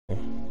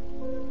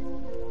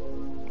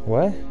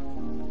What?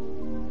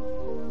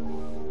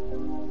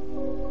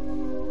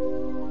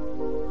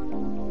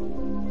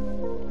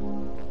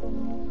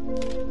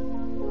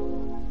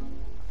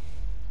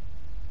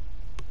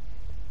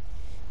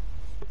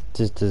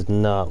 This does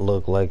not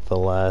look like the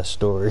last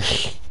story.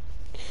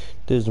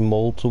 There's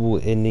multiple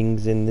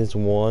endings in this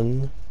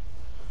one.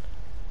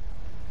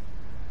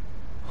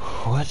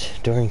 What?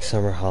 During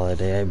summer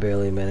holiday, I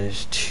barely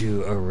managed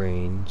to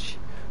arrange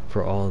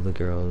for all the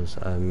girls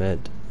I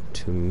met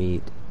to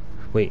meet.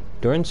 Wait,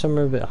 during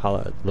summer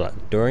holiday,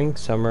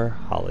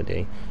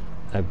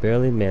 I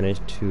barely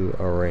managed to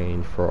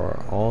arrange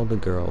for all the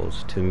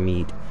girls to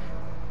meet.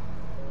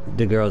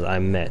 The girls I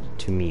met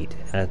to meet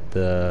at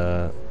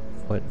the.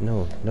 What?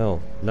 No.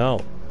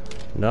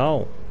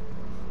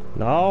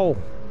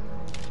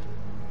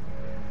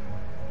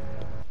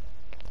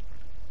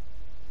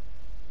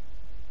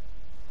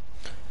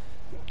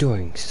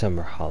 During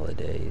summer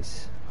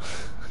holidays.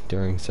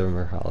 During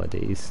summer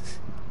holidays.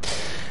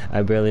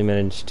 I barely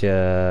managed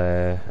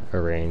to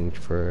arrange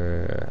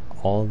for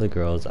all the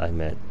girls I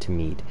met to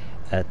meet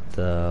at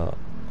the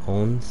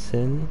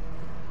onsen,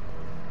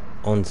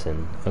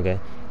 okay,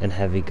 and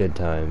have a good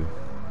time.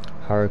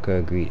 Haruka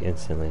agreed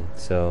instantly,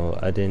 so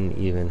I didn't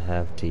even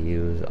have to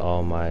use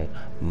all my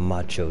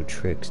macho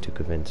tricks to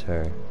convince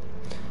her.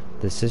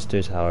 The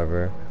sisters,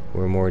 however,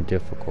 were more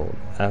difficult.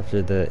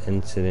 After the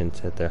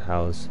incidents at their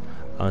house,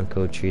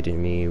 Anko treated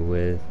me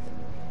with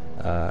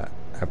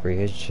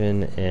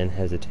apprehension and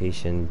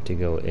hesitation to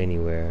go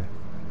anywhere.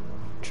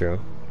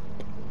 True.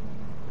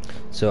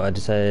 So I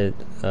decided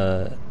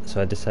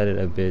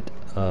a bit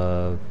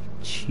of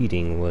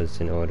cheating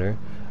was in order.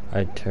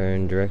 I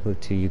turned directly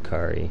to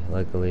Yukari.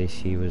 Luckily,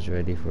 she was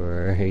ready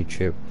for a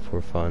trip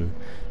for fun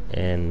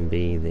and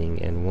bathing,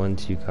 and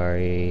once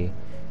Yukari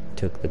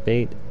took the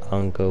bait,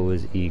 Anko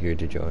was eager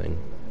to join.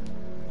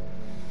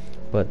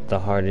 But the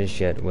hardest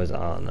yet was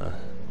Anna.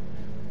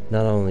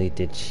 Not only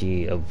did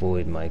she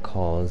avoid my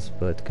calls,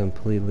 but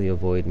completely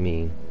avoid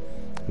me.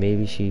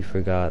 Maybe she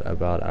forgot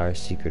about our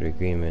secret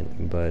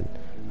agreement, but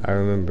I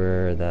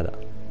remember that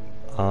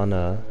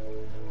Anna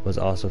was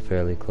also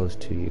fairly close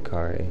to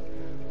Yukari.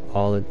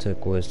 All it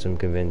took was some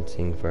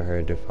convincing for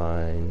her to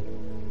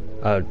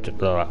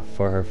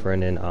for her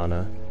friend and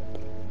Anna.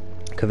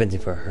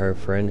 Convincing for her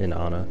friend and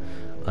Anna,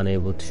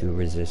 unable to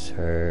resist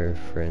her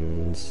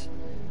friend's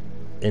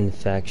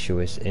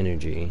infectious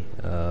energy,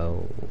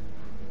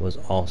 was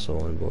also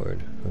on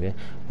board. Okay.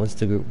 Once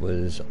the group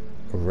was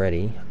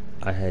ready,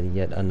 I had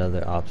yet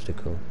another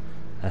obstacle.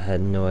 I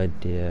had no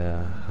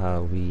idea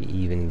how we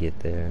even get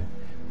there.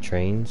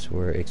 Trains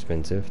were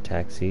expensive,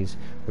 taxis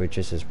were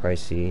just as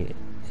pricey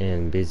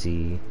and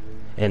busy,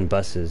 and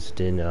buses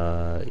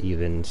didn't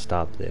even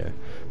stop there.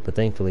 But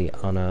thankfully,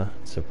 Anna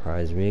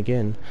surprised me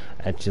again.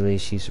 Actually,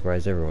 she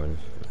surprised everyone.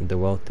 The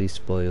wealthy,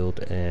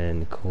 spoiled,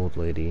 and cold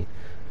lady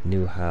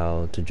knew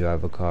how to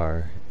drive a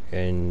car,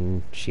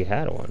 and she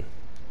had one.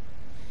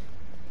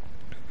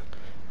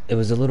 It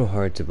was a little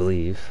hard to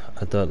believe.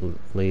 I thought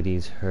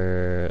ladies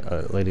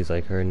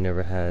like her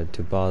never had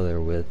to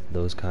bother with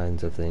those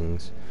kinds of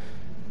things.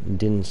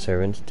 Didn't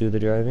servants do the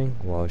driving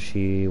while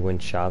she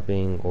went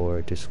shopping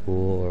or to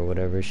school or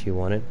whatever she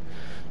wanted?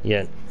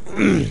 Yet,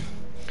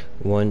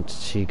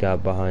 once she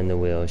got behind the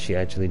wheel, she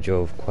actually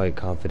drove quite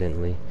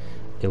confidently.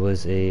 It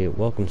was a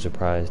welcome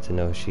surprise to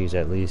know she's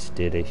at least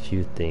did a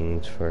few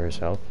things for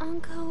herself.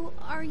 Uncle,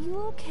 are you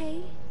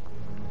okay?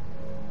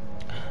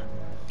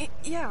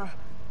 Yeah,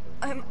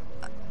 I'm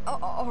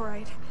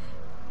alright.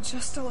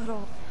 Just a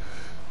little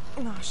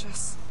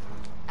nauseous.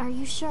 Are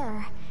you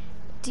sure?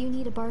 Do you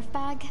need a barf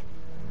bag?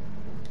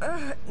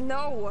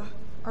 No.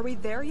 Are we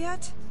there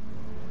yet?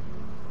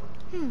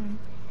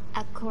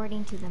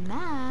 According to the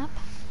map,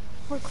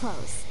 we're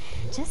close.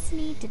 Just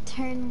need to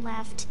turn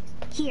left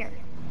here.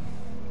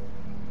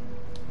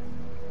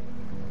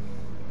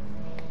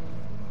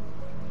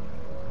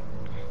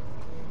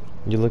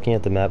 You're looking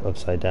at the map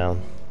upside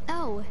down.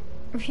 Oh,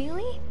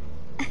 really?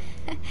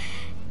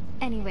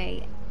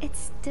 Anyway, it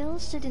still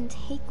shouldn't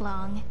take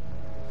long.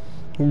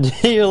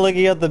 You're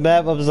looking at the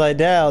map upside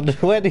down.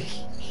 What?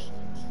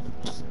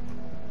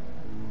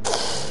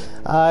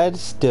 It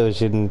still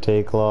shouldn't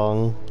take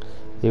long,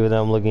 even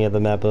though I'm looking at the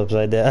map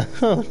upside down.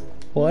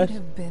 What? I'd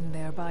have been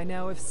there by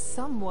now if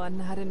someone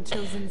hadn't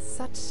chosen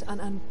such an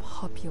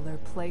unpopular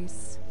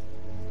place.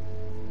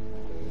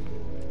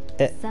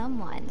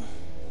 Someone.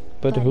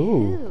 But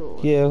who?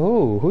 Yeah,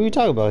 who? Who are you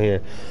talking about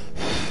here?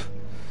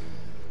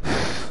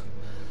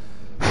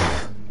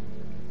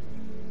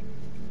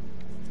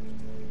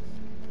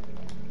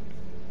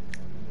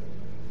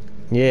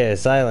 Yeah,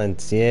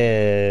 silence.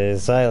 Yeah,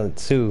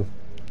 silence. Who?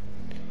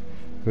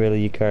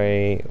 Really,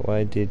 Yukari?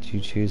 Why did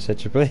you choose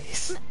such a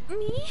place?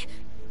 Me?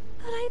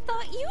 But I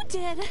thought you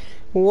did.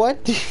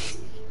 What?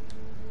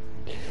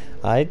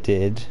 I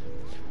did.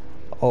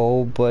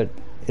 Oh, but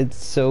it's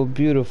so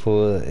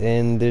beautiful,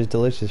 and there's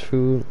delicious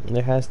food.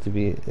 There has to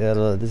be.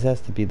 This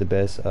has to be the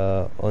best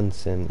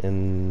onsen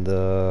in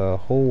the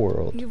whole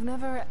world. You've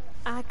never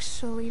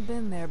actually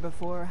been there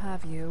before,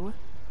 have you?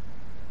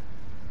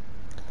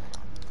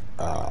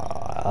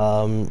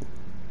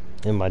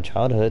 In my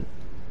childhood,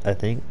 I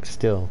think,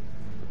 still.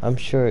 I'm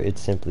sure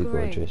it's simply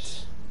Great.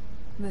 gorgeous.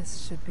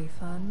 This should be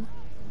fun.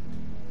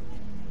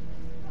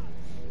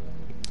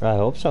 I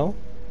hope so.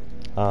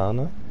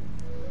 Anna.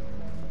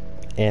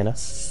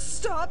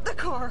 Stop the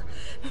car!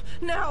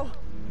 Now!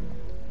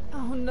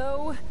 Oh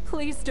no,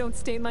 please don't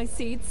stain my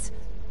seats.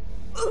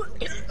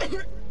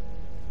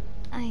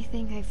 I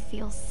think I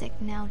feel sick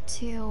now,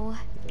 too.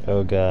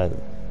 Oh god.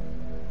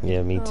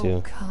 Yeah, me Oh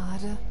too.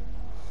 god.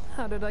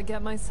 How did I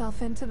get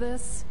myself into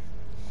this?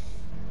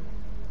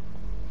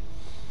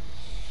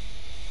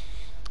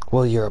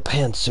 Well, you're a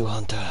pantsu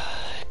hunter.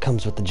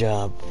 Comes with the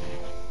job.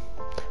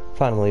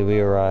 Finally, we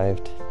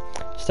arrived.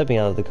 Stepping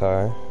out of the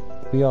car,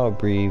 we all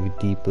breathed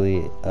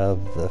deeply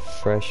of the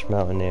fresh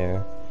mountain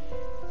air.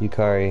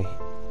 Yukari,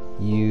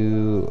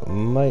 you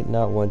might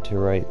not want to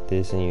write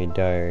this in your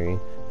diary.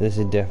 This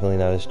is definitely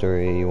not a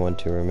story you want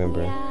to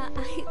remember. Yeah,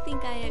 I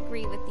think I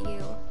agree with you.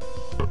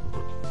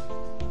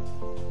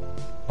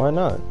 Why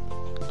not?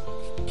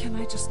 Can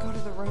I just go to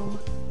the room?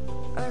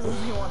 I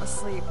really want to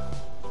sleep.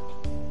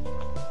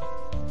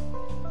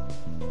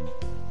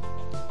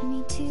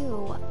 Me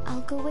too.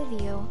 I'll go with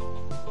you.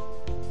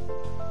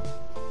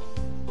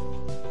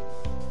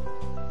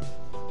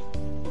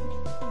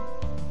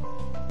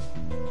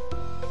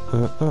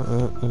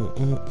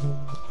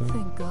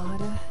 Thank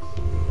God.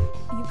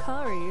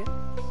 Yukari,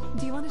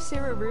 do you want to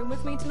share a room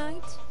with me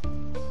tonight?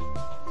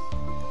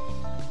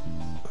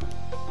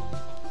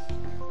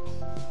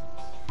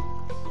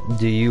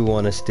 Do you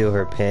want to steal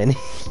her panties?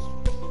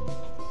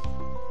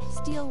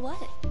 Steal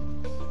what?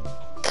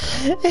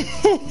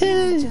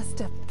 He's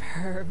just a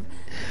perv.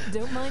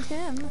 Don't mind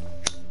him.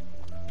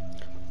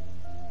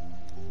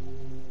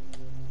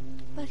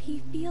 But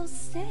he feels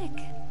sick.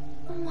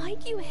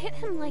 Why'd you hit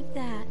him like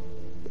that?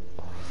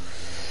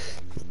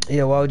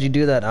 Yeah, why would you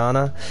do that,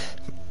 Anna?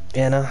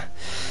 Anna?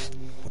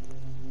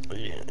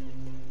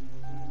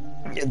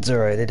 It's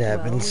alright, it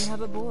happens. Well,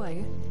 we have a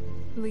boy.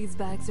 These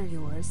bags are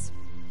yours.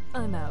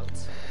 I'm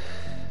out.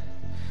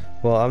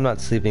 Well, I'm not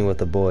sleeping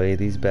with a boy.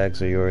 These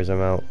bags are yours. I'm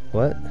out.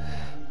 What?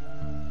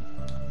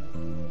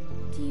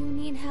 Do you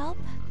need help?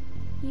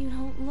 You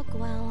don't look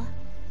well.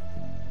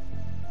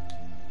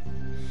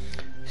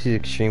 She's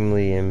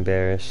extremely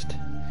embarrassed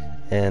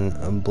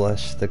and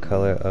blushed the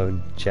color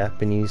of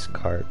Japanese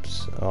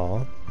carps.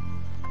 Aw.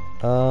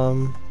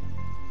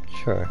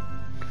 Sure.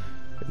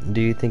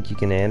 Do you think you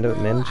can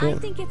manage I it?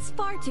 think it's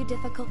far too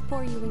difficult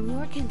for you in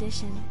your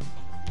condition.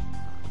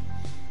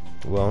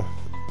 Well,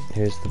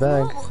 here's the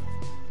bag. Whoa.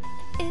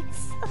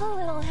 It's a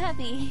little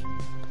heavy.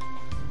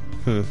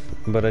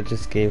 But I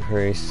just gave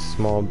her a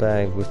small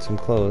bag with some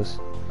clothes.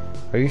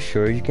 Are you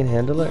sure you can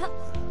handle it? Yep,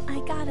 I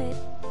got it.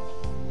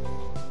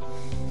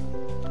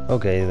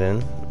 Okay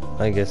then,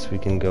 I guess we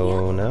can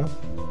go now.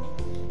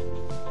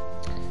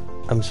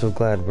 I'm so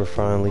glad we're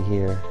finally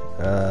here.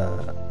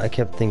 I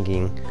kept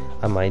thinking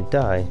I might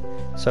die.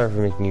 Sorry for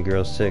making you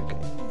girls sick.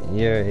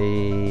 You're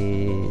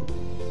a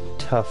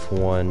tough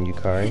one,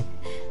 Yukari.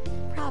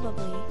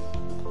 Probably.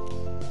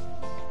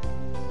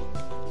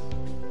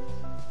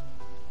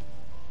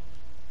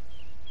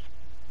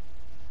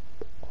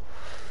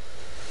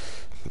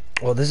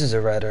 Well, this is a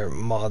rather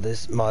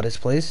modest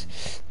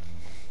place.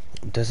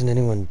 Doesn't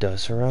anyone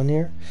dust around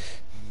here?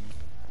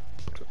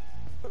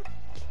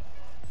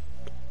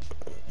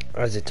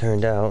 As it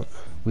turned out,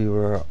 we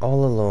were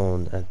all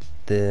alone at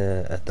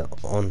the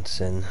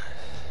onsen.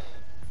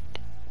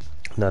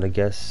 Not a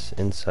guest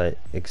in sight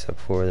except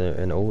for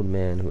an old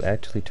man who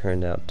actually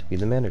turned out to be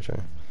the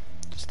manager.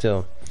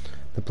 Still,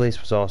 the place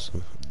was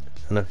awesome,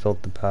 and I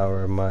felt the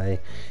power of my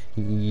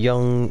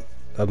young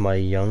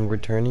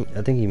returning.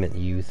 I think he meant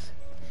youth.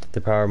 The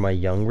power of my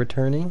young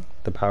returning.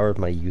 The power of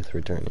my youth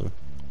returning.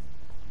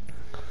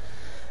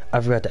 I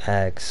forgot to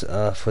ask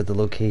for the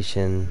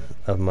location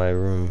of my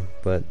room,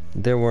 but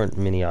there weren't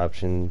many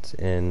options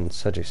in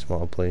such a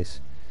small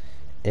place.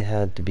 It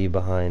had to be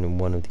behind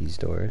one of these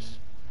doors.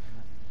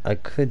 I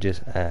could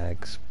just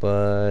ask,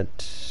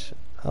 but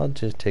I'll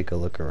just take a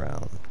look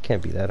around.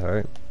 Can't be that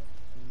hard.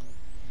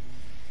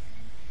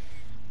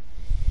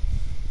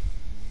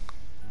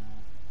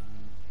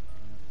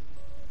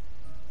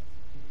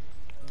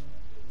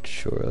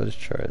 Sure, let's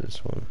try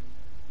this one.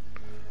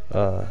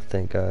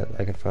 Thank God,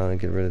 I can finally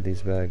get rid of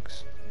these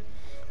bags.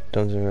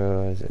 Don't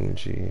realize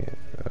energy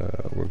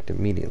worked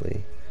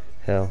immediately.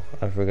 Hell,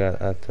 I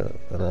forgot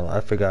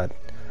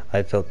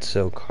I felt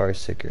so car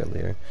sick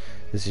earlier.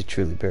 This is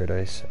truly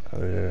paradise.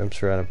 I'm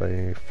surrounded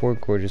by 4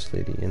 gorgeous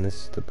ladies, and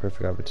this is the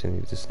perfect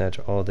opportunity to snatch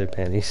all their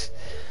panties.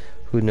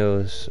 Who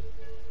knows?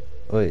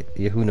 Wait,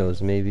 yeah, who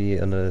knows? Maybe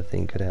another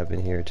thing could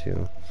happen here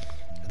too.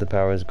 If the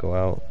powers go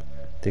out,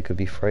 they could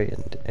be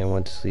frightened and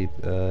want to sleep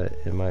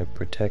in my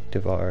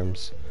protective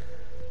arms.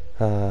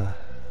 The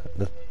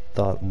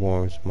thought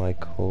warms my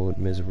cold,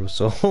 miserable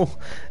soul.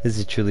 This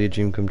is truly a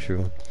dream come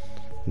true.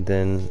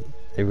 Then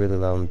a really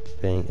loud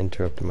bang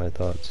interrupted my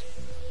thoughts.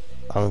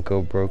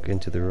 Anko broke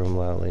into the room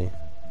loudly.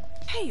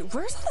 Hey,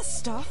 where's all this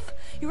stuff?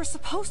 You were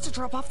supposed to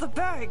drop off the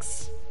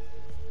bags.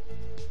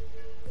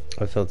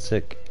 I felt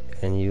sick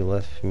and you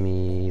left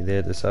me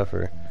there to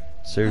suffer.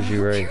 Serves you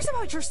Who right. cares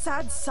about your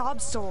sad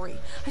sob story?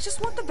 I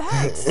just want the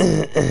bags.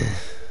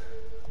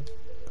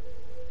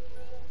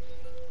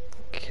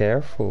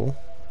 Careful.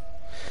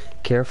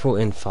 Careful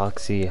and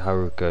foxy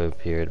Haruka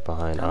appeared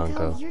behind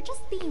Anko. You're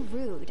just being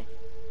rude.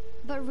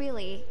 But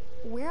really,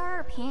 where are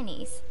our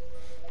panties?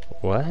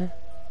 What?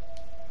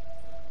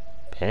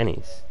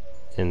 Panties?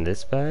 In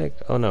this bag?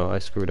 Oh no, I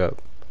screwed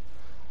up.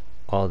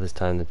 All this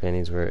time the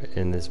panties were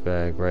in this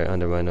bag right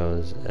under my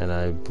nose, and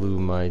I blew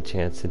my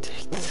chance to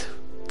take them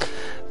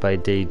by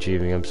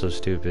daydreaming. I'm so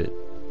stupid.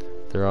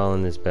 They're all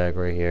in this bag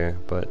right here,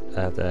 but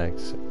I have to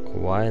ask,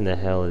 why in the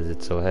hell is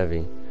it so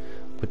heavy?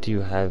 What do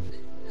you have?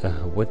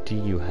 What do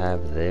you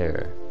have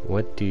there?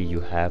 What do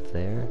you have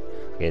there?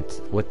 Okay, it's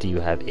what do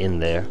you have in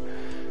there?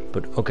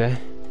 But okay.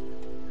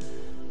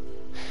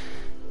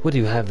 What do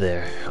you have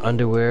there?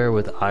 Underwear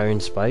with iron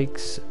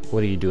spikes?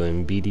 What are you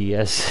doing?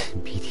 BDS?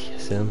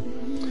 BDSM?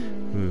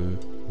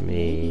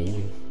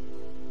 Me.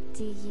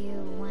 Do you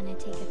want to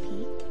take a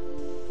peek?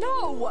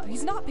 No,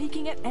 he's not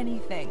peeking at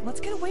anything. Let's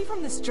get away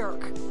from this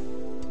jerk.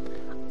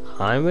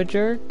 I'm a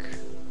jerk?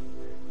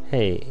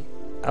 Hey,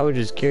 I was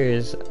just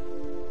curious.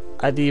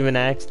 I didn't even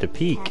ask to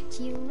peek.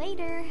 Catch you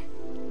later.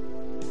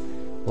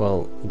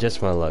 Well,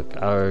 just my luck.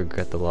 I'll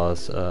regret the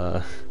loss.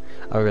 I'll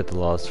regret the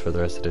loss for the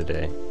rest of the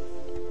day.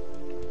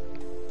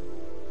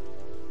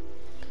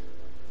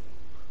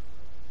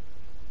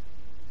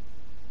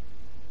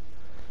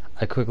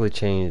 I quickly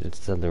changed into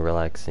something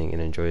relaxing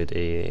and enjoyed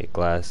a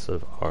glass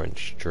of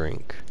orange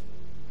drink.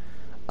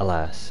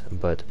 Alas,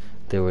 but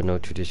there were no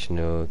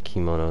traditional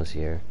kimonos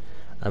here.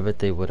 I bet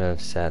they would have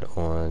sat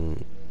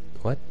on...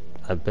 What?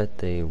 I bet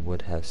they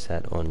would have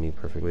sat on me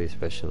perfectly,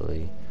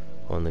 especially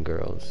on the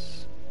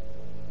girls.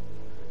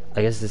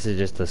 I guess this is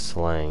just a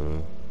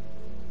slang.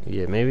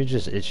 Yeah, maybe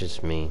it's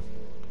just me.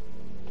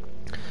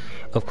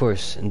 Of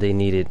course, they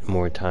needed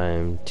more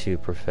time to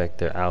perfect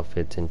their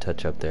outfits and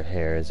touch up their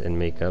hairs and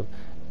makeup.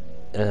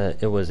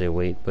 It was a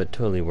wait, but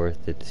totally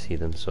worth it to see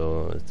them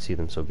so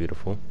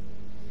beautiful.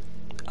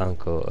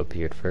 Anko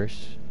appeared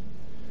first.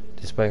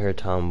 Despite her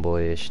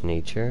tomboyish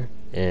nature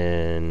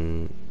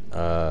and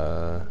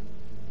an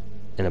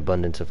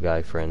abundance of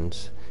guy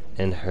friends,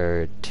 and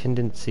her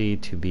tendency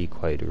to be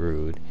quite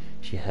rude,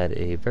 she had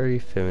a very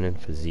feminine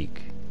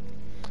physique.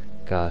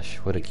 Gosh,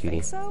 what a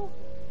cutie. Think so?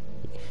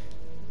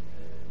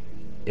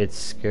 It's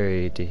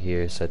scary to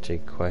hear such a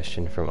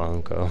question from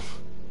Anko.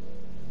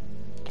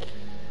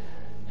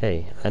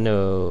 Hey, I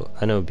know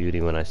beauty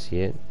when I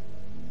see it.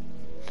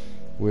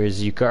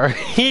 Where's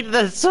Yukari?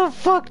 That's so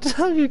fucked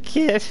up, you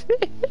can't.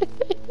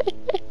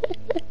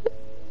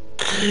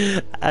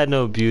 I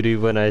know beauty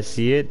when I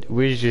see it.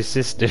 Where's your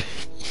sister?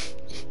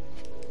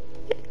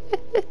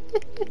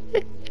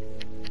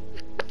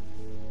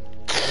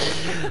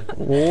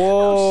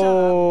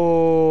 Whoa!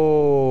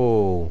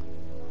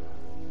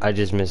 I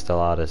just missed a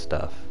lot of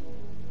stuff.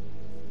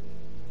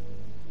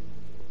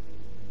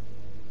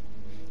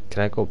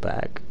 Can I go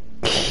back?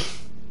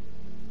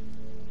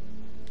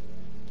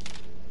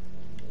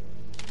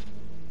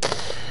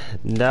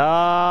 No.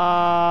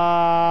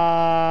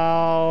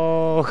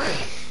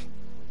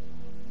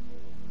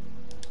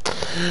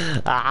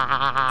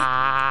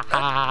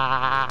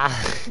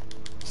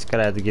 Just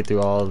gonna have to get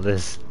through all of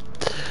this.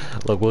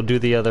 Look, we'll do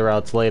the other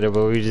routes later,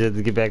 but we just have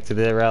to get back to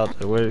that route.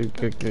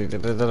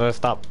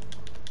 Stop.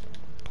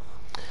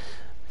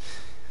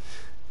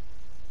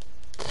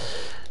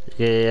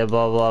 Yeah,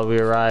 blah blah, we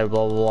arrived,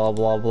 blah blah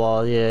blah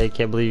blah. Yeah, I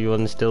can't believe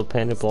you still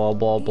panic, blah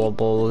blah blah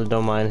blah.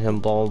 Don't mind him,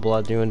 blah blah.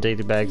 Doing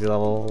dating bags, blah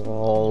blah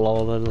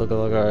blah. Look,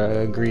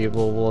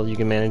 agreeable. Well, you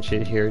can manage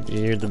it here.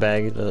 Here's the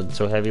bag,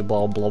 so heavy,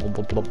 blah blah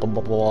blah blah blah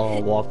blah blah.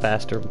 Walk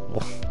faster.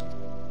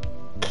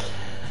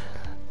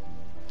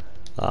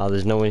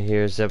 There's no one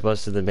here except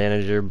us to the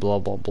manager, blah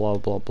blah blah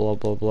blah blah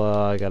blah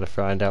blah. I gotta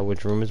find out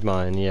which room is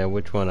mine. Yeah,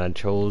 which one? I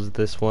chose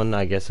this one.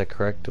 I guess I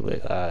correctly.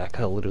 I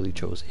could've literally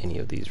chose any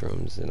of these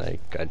rooms, and I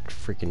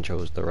freaking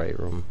chose the right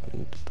room.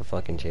 The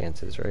fucking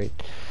chances, right?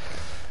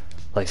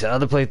 Like I said,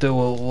 other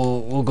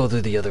playthrough, we'll go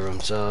through the other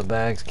rooms.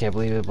 Bags, can't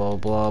believe it, blah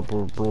blah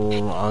blah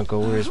blah.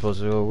 Uncle, we're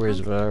supposed to go.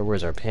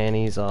 Where's our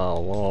panties? Oh,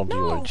 well,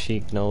 you on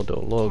cheek? No,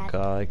 don't look.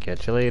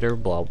 Catch you later.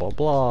 Blah blah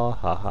blah.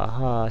 Ha ha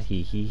ha.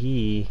 He he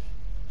he.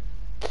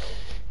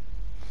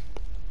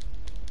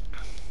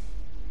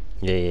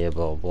 Yeah,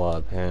 blah blah,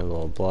 apparent,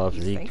 blah blah,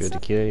 physique, good to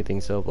kill, you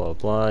think so, blah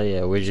blah,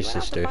 yeah, where's your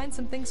sister? Have to find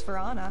some things for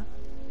Anna.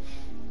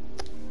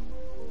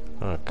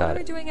 Oh, got What are we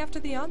it. doing after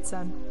the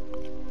onsen?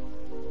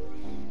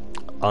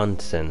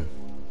 Onsen.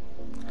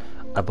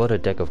 I bought a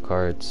deck of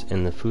cards,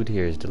 and the food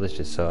here is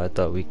delicious, so I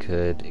thought we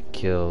could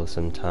kill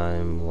some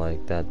time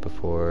like that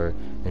before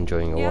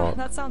enjoying a Yeah, walk.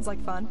 that sounds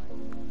like fun.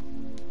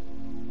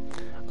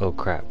 Oh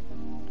crap,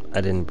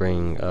 I didn't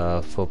bring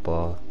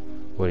football.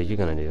 What are you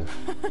gonna do?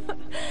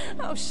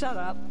 Oh, shut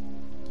up.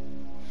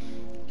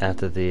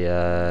 After the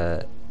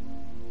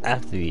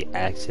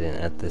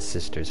accident at the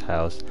sister's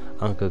house,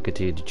 Uncle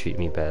continued to treat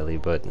me badly,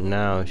 but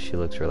now she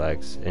looks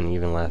relaxed and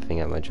even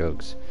laughing at my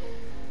jokes.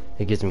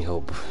 It gives me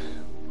hope.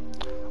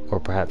 Or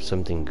perhaps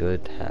something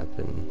good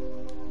happened.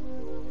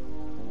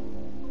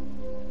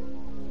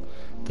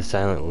 The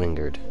silence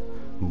lingered,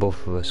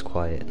 both of us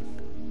quiet.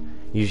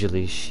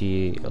 Usually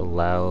she's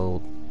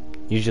loud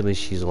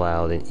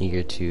and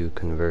eager to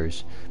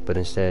converse, but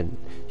instead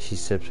she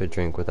sips her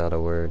drink without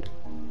a word.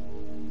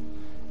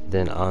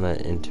 Then Anna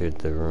entered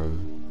the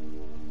room.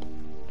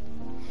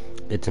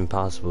 It's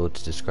impossible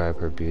to describe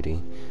her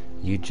beauty.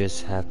 You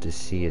just have to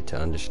see it to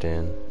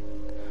understand.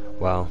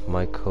 Wow,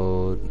 my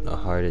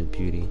cold-hearted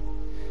beauty.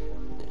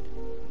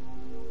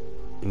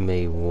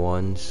 May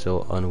one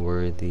so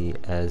unworthy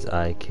as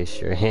I kiss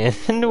your hand.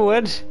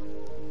 What?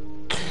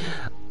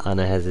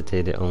 Anna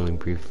hesitated only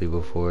briefly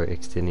before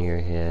extending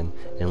her hand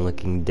and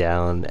looking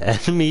down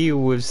at me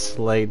with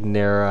slight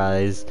narrow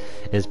eyes.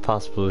 It's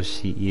possible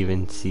she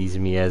even sees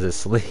me as a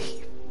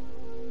slave.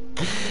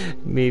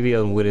 Maybe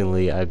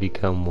unwittingly I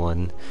become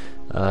one.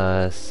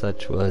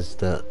 Such was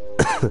the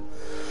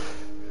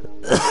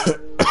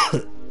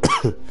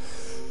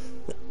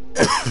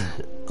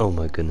oh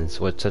my goodness,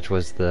 such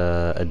was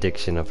the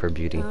addiction of her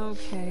beauty.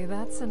 Okay,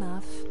 that's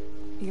enough.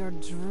 You're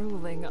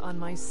drooling on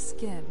my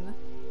skin.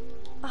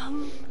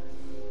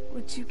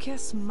 Would you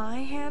kiss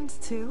my hand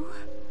too?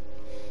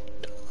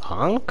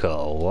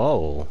 Anko,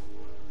 whoa.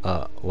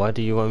 Why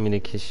do you want me to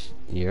kiss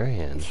your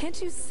hand?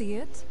 Can't you see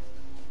it?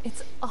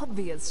 It's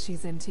obvious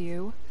she's into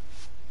you.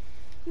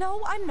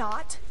 No, I'm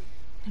not.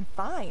 And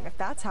fine, if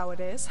that's how it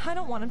is. I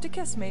don't want him to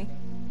kiss me.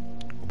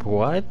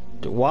 What?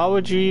 Why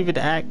would you even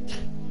act?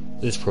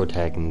 This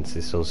protagonist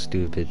is so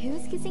stupid.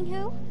 Who's kissing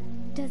who?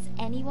 Does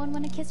anyone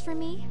want a kiss from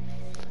me?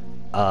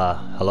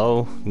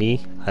 Hello?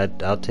 Me?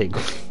 I'll take...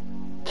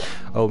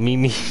 Oh,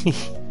 me.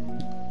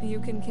 You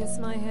can kiss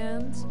my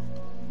hand,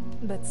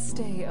 but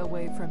stay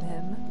away from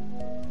him.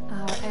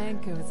 Our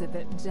Anko's a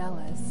bit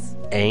jealous.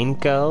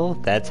 Anko?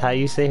 That's how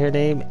you say her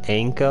name?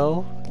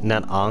 Anko?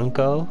 Not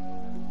Anko?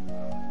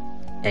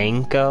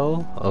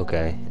 Anko?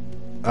 Okay.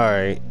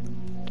 Alright.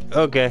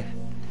 Okay.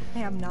 I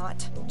am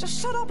not. Just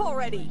shut up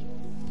already.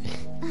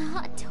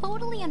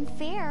 Totally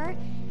unfair.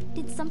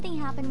 Did something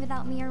happen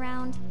without me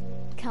around?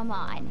 Come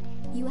on,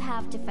 you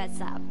have to fess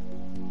up.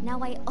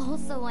 Now I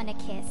also want a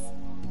kiss.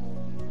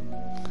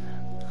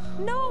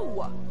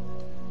 No!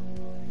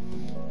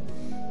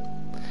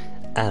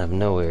 Out of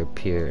nowhere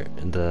appeared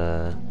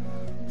the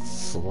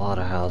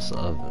slaughterhouse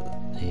of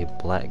a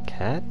black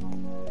cat?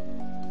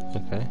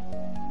 Okay.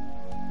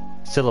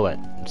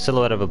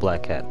 Silhouette of a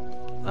black cat.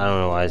 I don't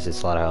know why it's a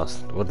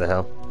slaughterhouse. What the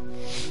hell?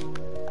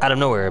 Out of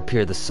nowhere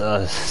appeared the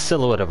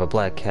silhouette of a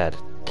black cat.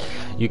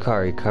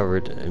 Yukari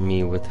covered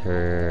me with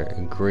her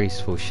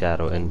graceful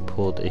shadow and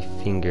pulled a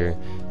finger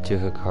to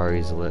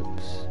Hikari's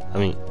lips. I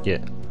mean,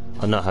 yeah.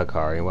 Oh, not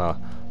Hikari. Wow.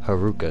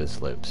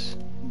 Haruka's lips.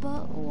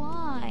 But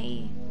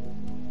why?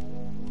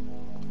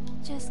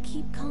 Just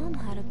keep calm,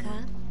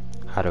 Haruka.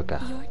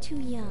 Haruka. You're too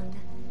young.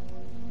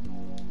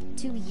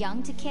 Too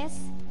young to kiss?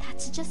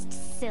 That's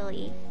just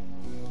silly.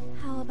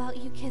 How about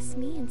you kiss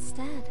me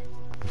instead?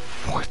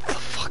 What the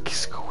fuck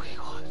is going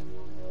on?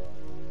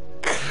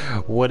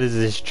 What is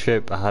this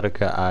trip?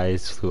 Haruka's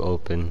eyes flew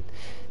open.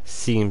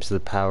 Seems the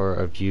power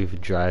of youth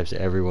drives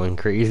everyone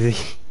crazy.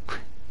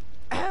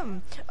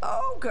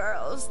 Oh,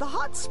 girls, the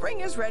hot spring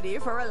is ready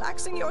for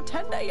relaxing your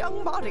tender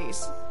young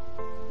bodies.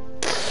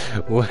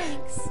 What?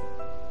 Thanks.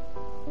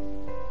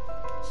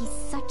 He's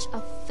such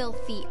a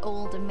filthy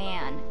old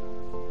man.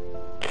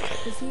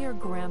 Is he your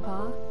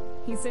grandpa?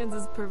 He sounds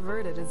as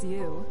perverted as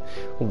you.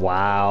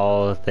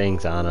 Wow,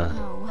 thanks, Anna.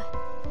 Oh.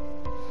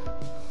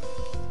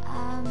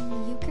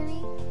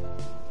 Yukari?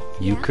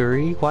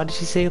 Yukari? Why did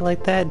she say it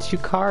like that? It's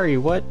Yukari,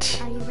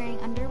 what? Are you wearing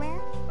underwear?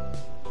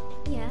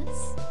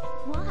 Yes.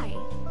 Why?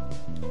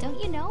 Don't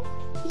you know?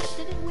 You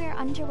shouldn't wear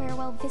underwear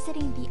while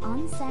visiting the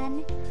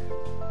onsen.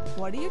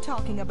 What are you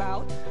talking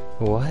about?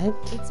 What?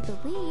 It's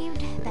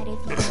believed that if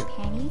you wear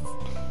panties,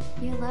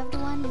 your loved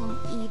one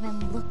won't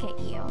even look at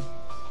you.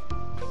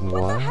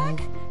 What the heck?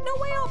 No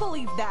way I'll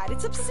believe that.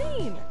 It's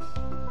obscene.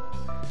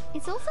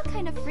 It's also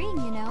kind of freeing,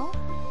 you know?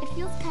 It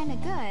feels kind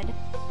of good.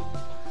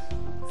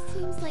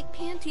 Seems like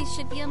panties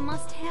should be a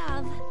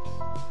must-have.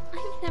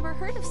 I've never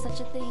heard of such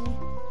a thing.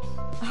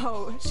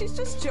 Oh, she's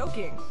just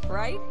joking,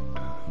 right?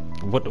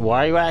 What?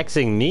 Why are you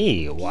asking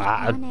me? Be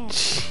Wow.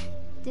 honest.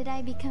 Did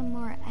I become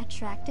more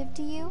attractive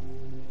to you?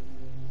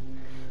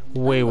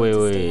 Wait, I'd like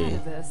to stay out wait.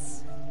 of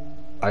this.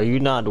 Are you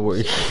not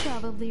worried?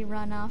 Probably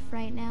run off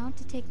right now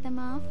to take them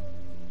off.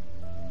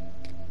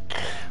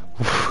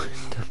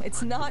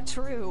 It's not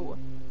true.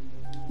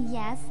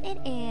 Yes, it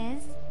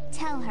is.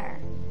 Tell her.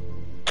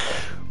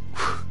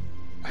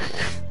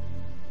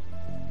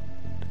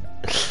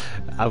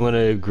 I'm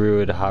gonna agree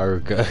with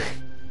Haruka.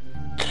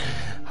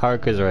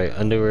 Haruka's right.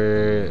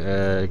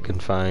 Underwear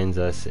confines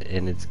us,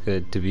 and it's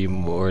good to be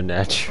more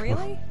natural.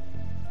 Really?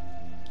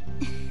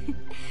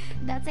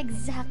 That's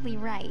exactly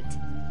right.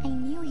 I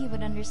knew he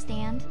would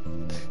understand.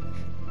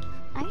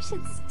 I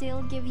should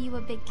still give you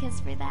a big kiss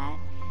for that,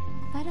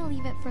 but I'll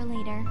leave it for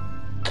later.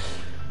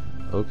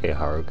 Okay,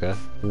 Haruka.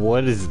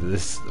 What is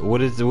this?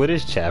 What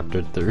is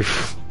chapter 3?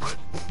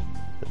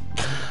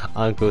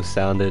 Anko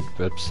sounded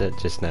upset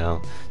just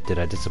now. Did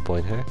I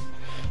disappoint her?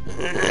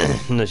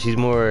 No, she's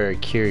more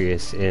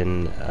curious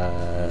in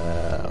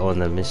on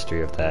the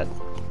mystery of that.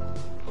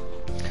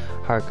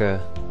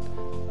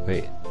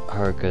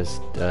 Haruka's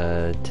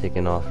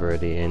taken off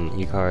already, and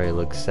Yukari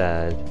looks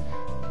sad.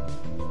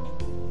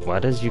 Why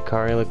does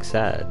Yukari look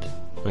sad?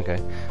 Okay,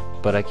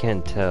 but I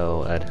can't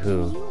tell at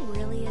who. Do you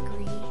really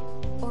agree?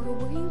 Or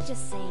were you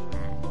just saying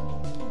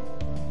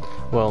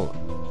that? Well,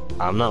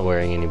 I'm not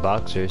wearing any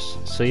boxers,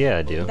 so yeah,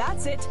 I do.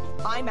 That's it.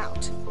 I'm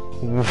out.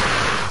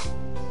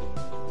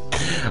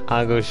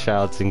 Anko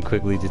shouts and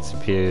quickly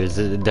disappears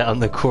down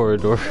the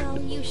corridor. Well,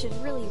 you should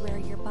really wear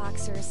your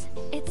boxers.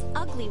 It's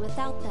ugly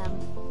without them.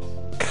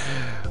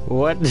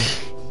 What?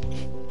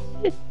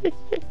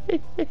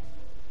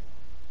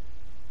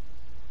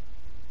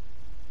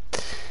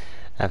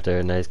 After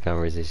a nice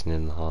conversation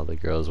in the hall, the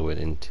girls went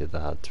into the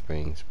hot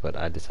springs, but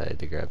I decided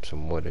to grab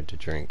some water to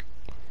drink.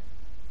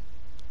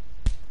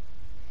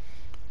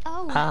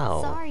 Oh,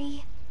 Ow.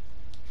 sorry.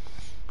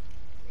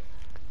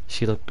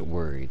 She looked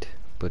worried,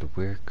 but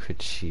where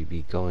could she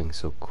be going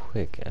so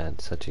quick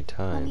at such a Let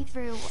time? me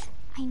through.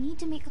 I need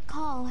to make a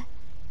call.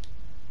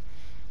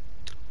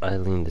 I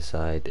leaned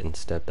aside and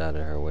stepped out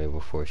of her way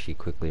before she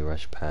quickly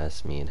rushed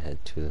past me and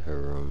headed to her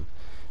room.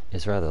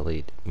 It's rather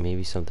late.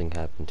 Maybe something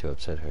happened to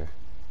upset her.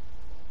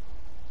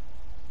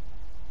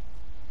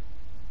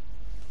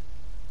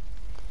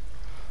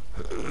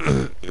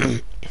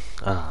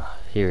 Ah,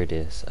 here it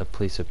is, a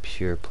place of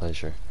pure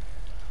pleasure.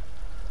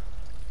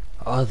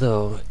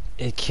 Although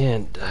it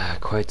can't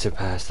quite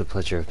surpass the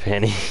pleasure of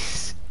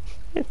panties.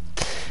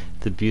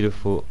 The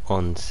beautiful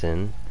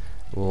onsen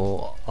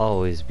will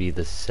always be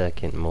the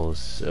second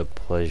most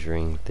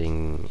pleasuring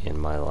thing in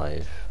my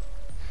life.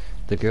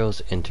 The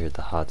girls entered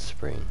the hot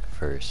spring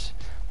first,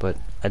 but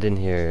I didn't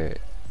hear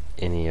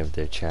any of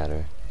their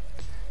chatter.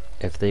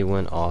 If they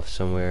went off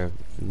somewhere,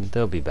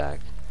 they'll be back.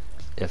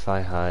 If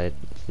I hide,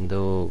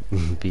 they'll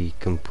be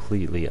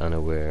completely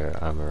unaware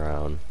I'm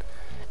around.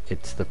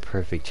 It's the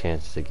perfect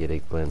chance to get a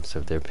glimpse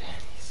of their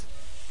panties.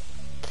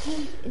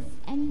 Hey, is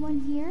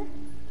anyone here?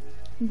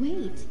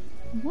 Wait,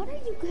 what are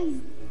you guys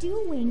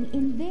doing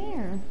in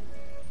there?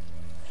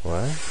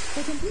 What?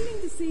 They're competing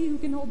to see who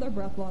can hold their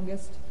breath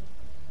longest.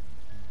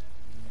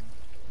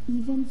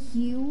 Even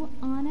you,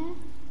 Anna?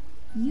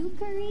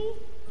 Yukari?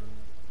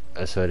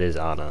 So it is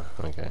Anna.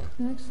 Okay.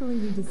 Actually,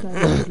 we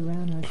decided to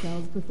drown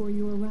ourselves before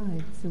you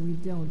arrived, so we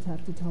don't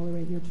have to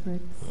tolerate your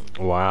tricks.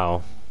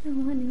 Wow. The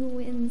one who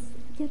wins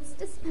gets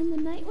to spend the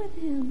night with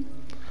him.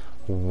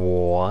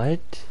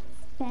 What?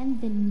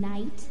 Spend the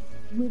night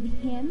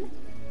with him?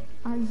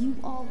 Are you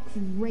all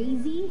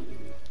crazy?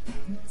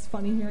 It's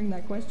funny hearing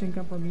that question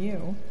come from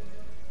you.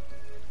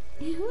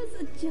 It was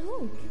a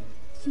joke.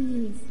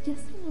 Jeez,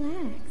 just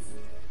relax.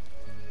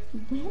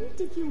 When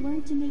did you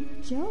learn to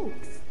make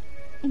jokes?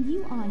 And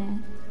you,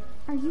 Anna,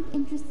 are you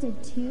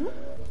interested too?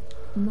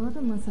 Not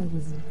unless I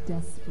was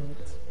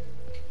desperate.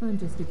 I'm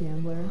just a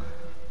gambler.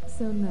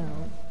 So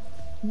no.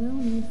 No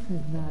need for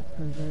that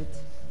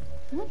pervert.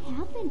 What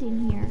happened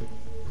in here?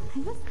 I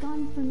was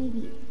gone for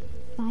maybe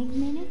 5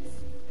 minutes.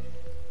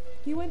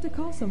 You went to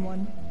call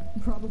someone.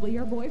 Probably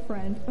your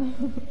boyfriend.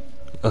 Well,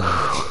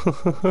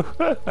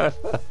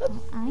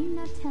 I'm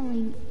not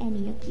telling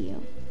any of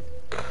you.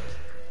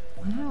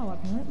 Wow,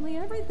 apparently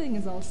everything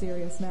is all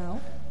serious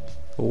now.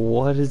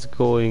 What is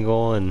going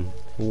on?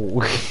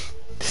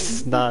 This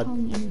is I'm not.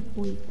 calling any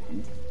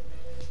boyfriend.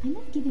 I'm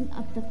not giving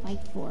up the fight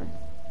for.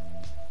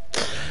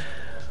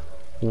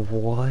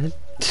 What?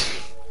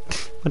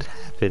 What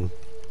happened?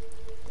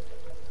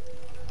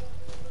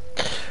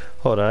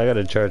 Hold on, I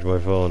gotta charge my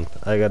phone.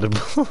 I gotta.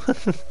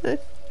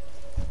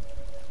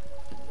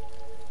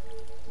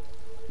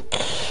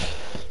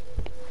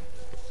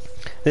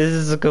 This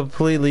is a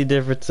completely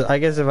different. I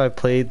guess if I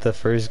played the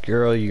first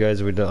girl, you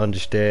guys would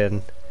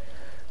understand.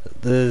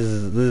 This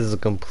is a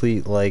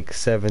complete like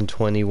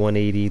 720,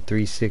 180,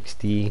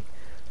 360,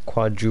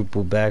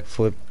 quadruple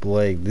backflip.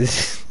 Like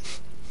this.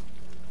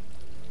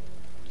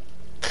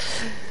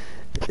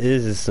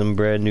 This is some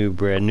brand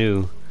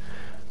new.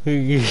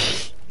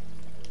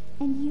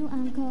 And you,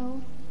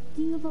 Anko,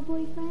 do you have a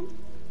boyfriend?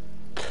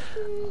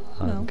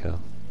 Anko.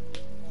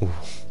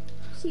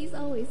 She's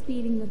always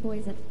beating the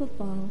boys at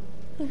football.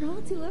 They're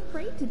all too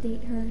afraid to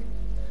date her.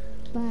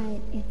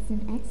 But it's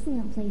an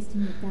excellent place to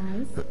meet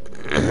guys.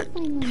 You'll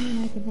find one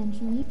you like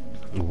eventually.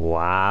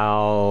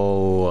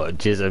 Wow,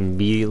 just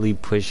immediately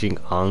pushing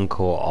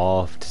Anko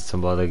off to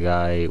some other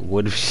guy.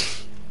 What if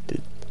she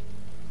did?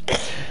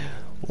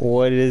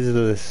 What is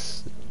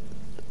this?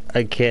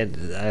 I can't.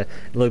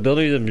 Look, the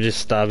only reason I'm just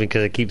stopping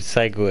because I keep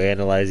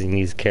psychoanalyzing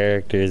these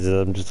characters. And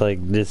I'm just like,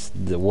 this.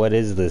 What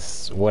is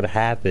this? What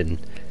happened?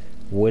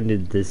 When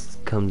did this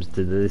come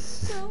to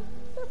this? Well,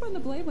 they're fun to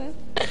play with.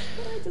 But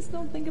I just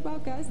don't think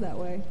about guys that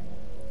way.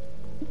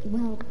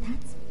 Well,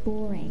 that's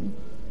boring.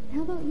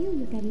 How about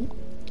you, Yukari?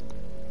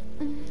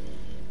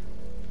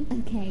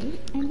 Okay,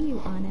 and you,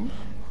 Anna?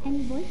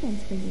 Any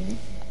boyfriends for you?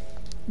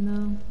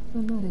 No,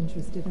 I'm not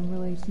interested in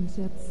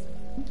relationships.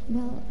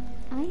 Well,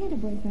 I had a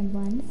boyfriend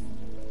once.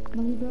 but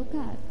we broke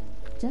up.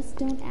 Just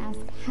don't ask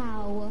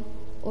how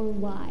or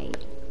why.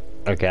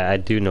 Okay, I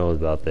do know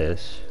about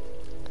this.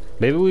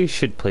 Maybe we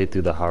should play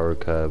through the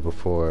Haruka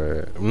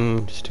before...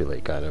 it's too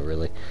late, kinda,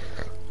 really.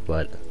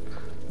 But...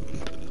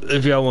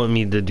 if y'all want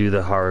me to do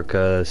the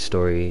Haruka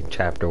story,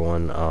 chapter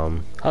 1,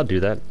 I'll do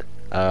that.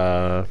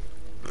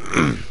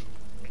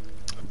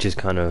 Just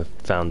kind of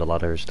found a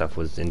lot of her stuff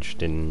was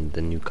interested in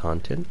the new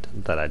content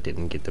that I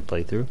didn't get to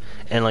play through.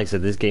 And like I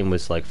said, this game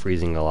was like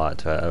freezing a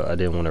lot, so I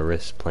didn't want to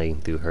risk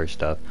playing through her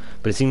stuff.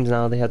 But it seems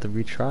now they have to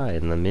retry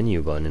in the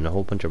menu button and a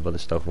whole bunch of other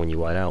stuff when you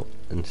white out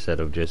instead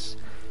of just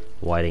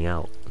whiting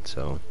out.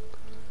 So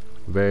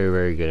very,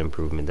 very good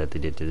improvement that they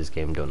did to this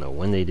game. Don't know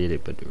when they did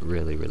it, but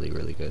really, really,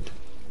 really good.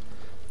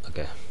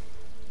 Okay.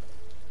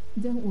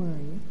 Don't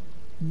worry.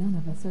 None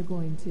of us are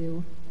going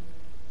to.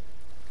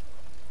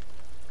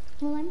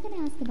 Well, I'm gonna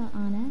ask about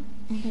Anna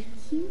and a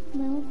cute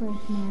little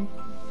birthmark.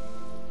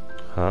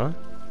 Huh?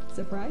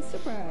 Surprise,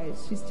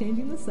 surprise. She's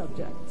changing the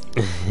subject.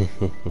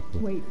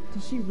 Wait,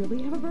 does she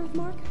really have a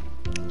birthmark?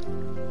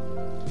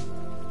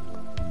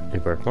 A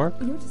birthmark?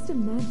 You're just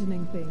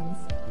imagining things.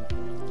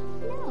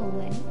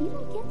 No, you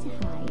don't get to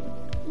hide.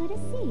 Let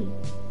us see.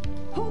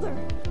 Hold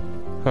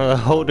her!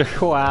 Hold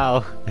her,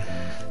 wow.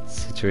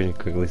 Situation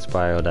quickly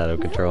spiraled out of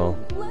control.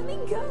 Let me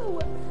go!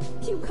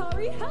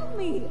 Yukari, help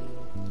me!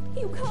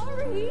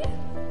 Yukari!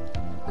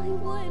 I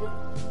would,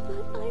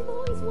 but I've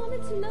always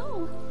wanted to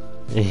know.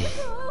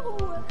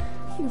 No!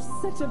 You're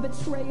such a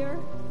betrayer.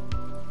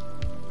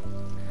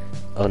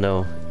 Oh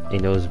no, a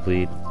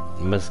nosebleed.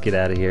 Must get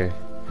out of here.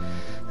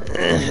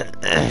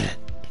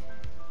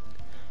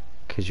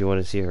 Cause you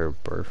want to see her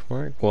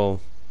birthmark? Well,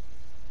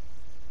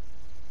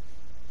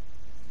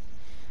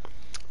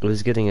 it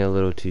was getting a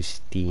little too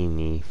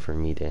steamy for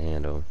me to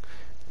handle.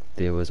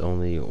 There was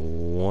only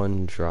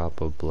one drop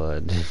of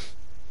blood.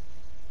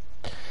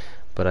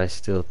 But I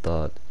still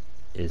thought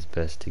it's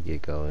best to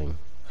get going.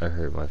 I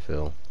hurt my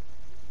fill.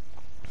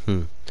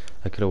 I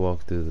could have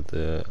walked through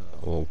the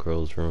old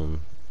girl's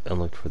room and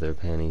looked for their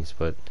panties,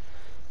 but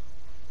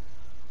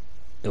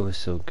it was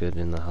so good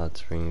in the hot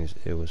springs,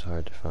 it was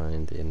hard to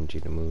find the energy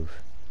to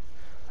move.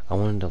 I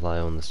wanted to lie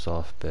on the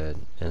soft bed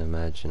and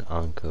imagine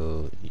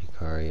Anko,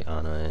 Yukari,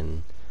 Anna,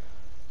 and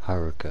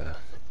Haruka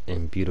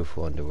in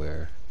beautiful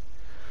underwear.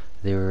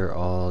 They were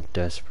all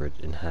desperate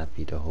and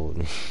happy to hold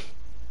me.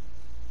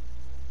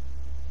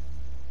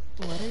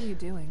 What are you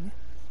doing?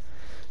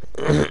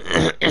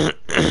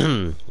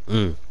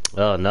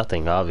 Oh,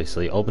 nothing,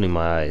 obviously. Opening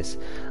my eyes,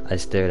 I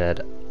stared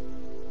at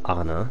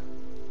Anna.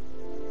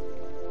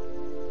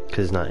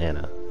 Because it's not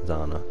Anna, it's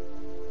Anna.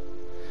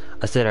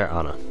 I stared at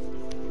Anna,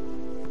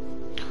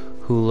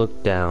 who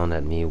looked down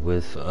at me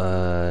with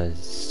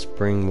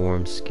spring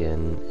warm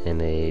skin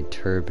and a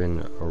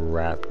turban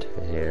wrapped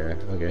hair.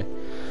 Okay.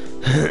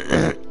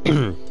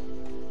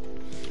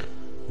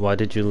 Why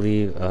did you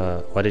leave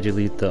the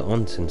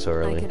onsen so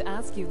early? I could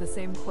ask you the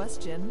same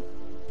question.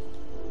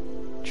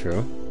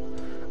 True.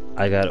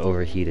 I got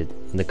overheated.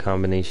 The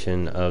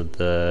combination of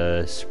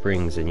the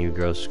springs and you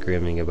girls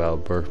screaming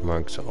about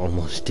birthmarks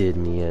almost did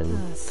me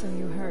in. So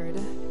you heard.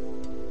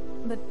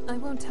 But I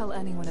won't tell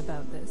anyone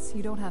about this.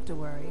 You don't have to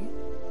worry.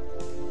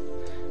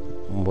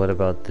 What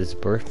about this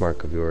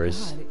birthmark of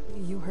yours? God,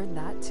 you heard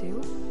that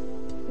too?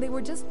 They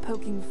were just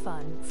poking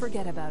fun.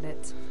 Forget about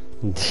it.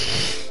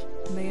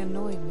 They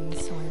annoyed me,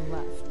 so I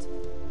left.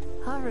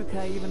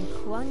 Haruka even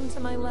clung to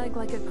my leg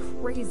like a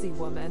crazy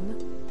woman.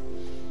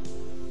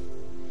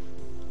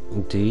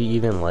 Do you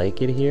even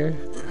like it here?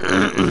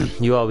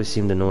 You always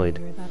seemed I annoyed.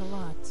 hear that a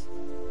lot.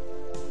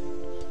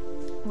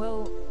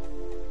 Well,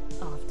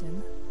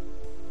 often.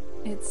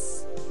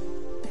 It's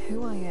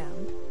who I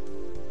am.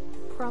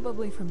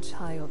 Probably from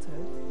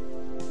childhood.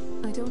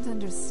 I don't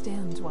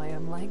understand why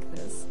I'm like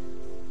this,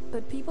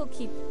 but people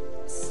keep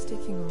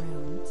sticking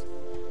around.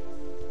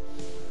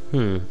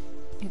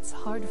 It's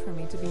hard for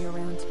me to be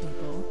around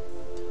people.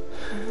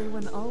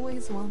 Everyone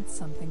always wants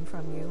something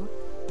from you.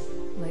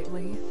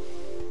 Lately,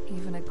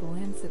 even a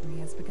glance at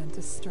me has begun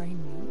to strain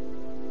me.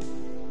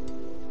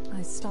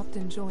 I stopped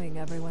enjoying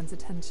everyone's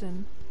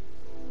attention.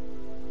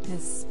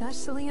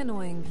 Especially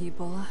annoying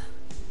people.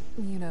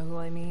 You know who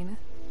I mean.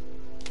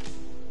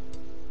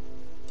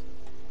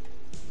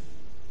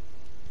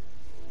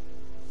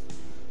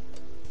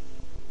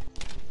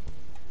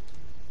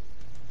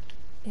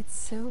 It's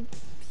so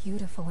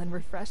beautiful and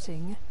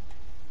refreshing.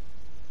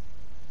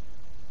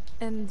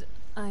 And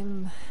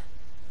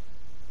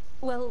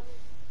well,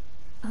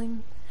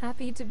 I'm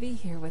happy to be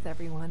here with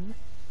everyone.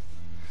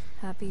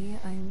 Happy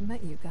I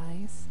met you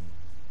guys.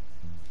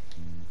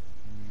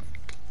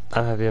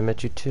 I'm happy I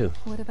met you too.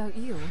 What about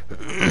you?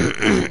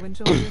 Did you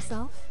enjoy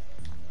yourself?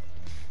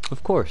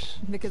 Of course.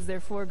 Because they're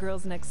 4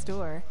 girls next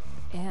door.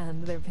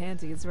 And their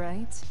panties,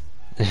 right?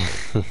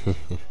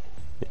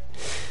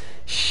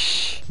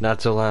 Shh,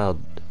 not so loud.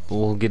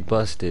 We'll get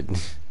busted.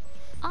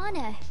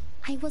 Anna,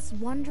 I was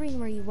wondering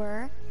where you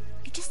were.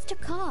 You just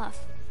took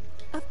off.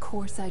 Of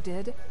course I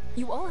did.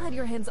 You all had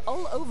your hands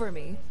all over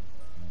me.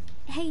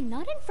 Hey,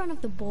 not in front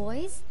of the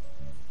boys.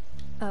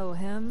 Oh,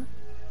 him?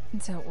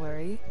 Don't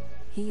worry.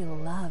 He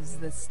loves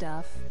this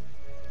stuff.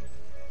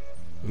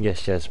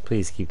 Yes, yes,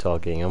 please keep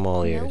talking. I'm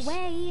all No ears.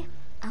 way.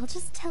 I'll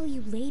just tell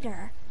you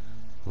later.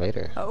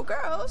 Later. Oh,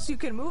 girls, you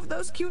can move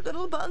those cute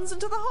little buns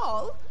into the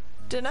hall.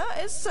 Dinner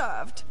is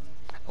served.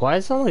 Why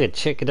does it sound like a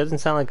chick? It doesn't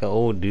sound like an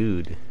old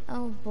dude.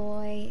 Oh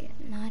boy,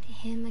 not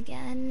him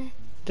again.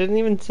 Doesn't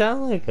even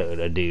sound like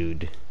a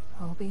dude.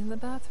 I'll be in the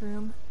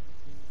bathroom.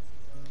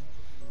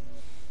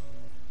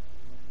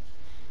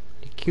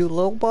 Cute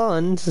little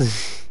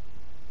buns.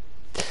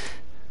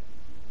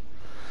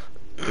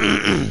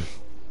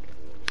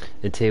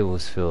 The table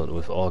was filled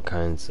with all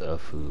kinds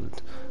of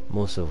food,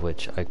 most of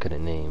which I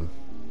couldn't name.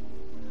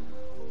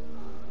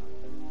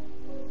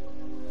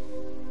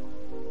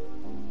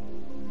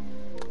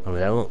 I mean,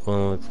 that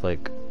one looks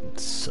like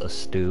a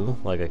stew,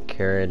 like a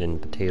carrot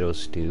and potato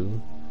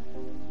stew.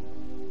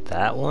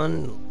 That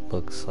one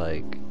looks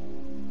like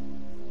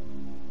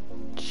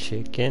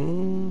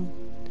chicken.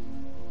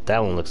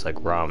 That one looks like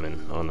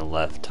ramen on the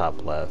left,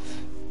 top left.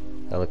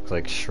 That looks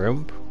like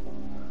shrimp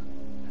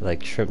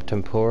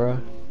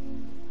tempura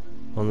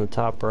on the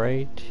top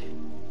right.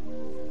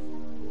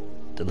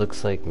 It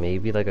looks like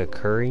maybe like a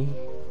curry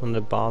on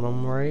the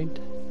bottom right.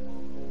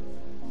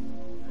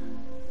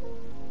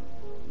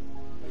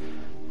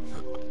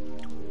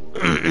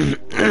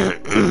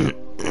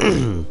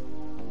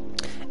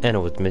 Anna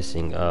was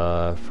missing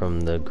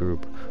from the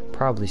group,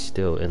 probably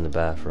still in the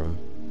bathroom.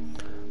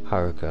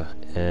 Haruka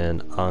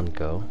and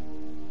Anko.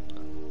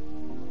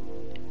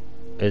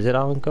 Is it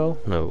Anko?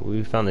 No,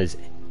 we found it's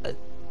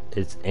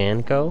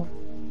Anko?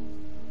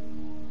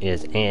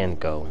 It's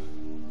Anko,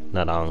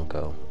 not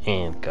Anko.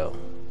 Anko.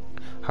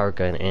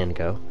 Haruka and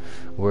Anko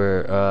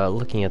were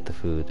looking at the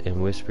food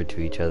and whispered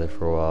to each other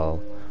for a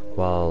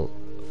while.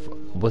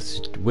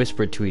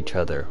 Whispered to each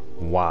other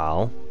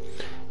while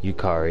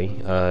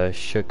Yukari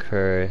shook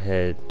her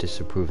head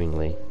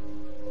disapprovingly.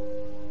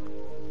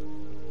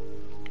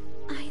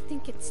 I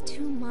think it's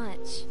too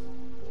much.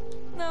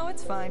 No,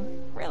 it's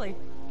fine. Really.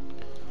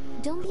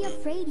 Don't be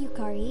afraid,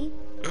 Yukari.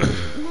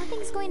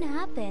 Nothing's going to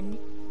happen.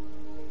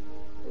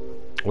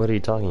 What are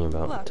you talking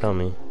about? Look. Tell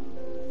me.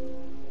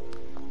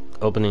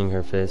 Opening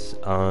her fist,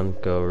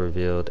 Anko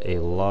revealed a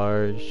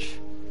large,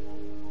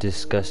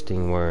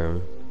 disgusting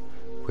worm.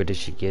 Where did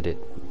she get it?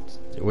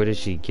 Where did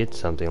she get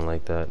something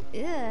like that?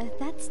 Ugh,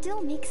 that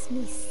still makes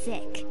me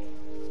sick.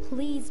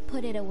 Please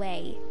put it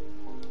away.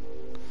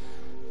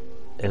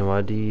 And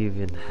why do you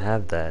even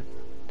have that?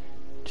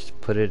 Just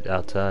put it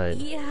outside.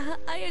 Yeah,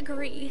 I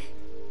agree.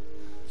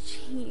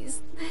 Jeez,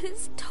 that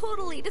is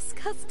totally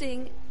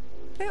disgusting.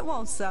 It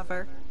won't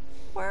suffer.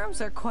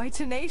 Worms are quite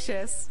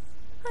tenacious.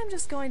 I'm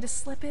just going to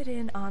slip it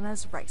in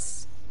Anna's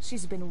rice.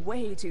 She's been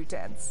way too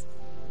tense.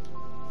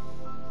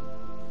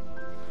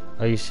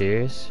 Are you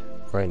serious?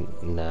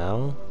 Right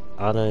now?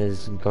 Anna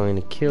is going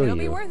to kill It'll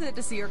be you. worth it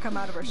to see her come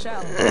out of her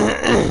shell.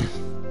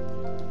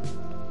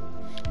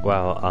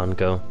 Wow,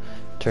 Anko.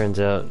 Turns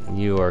out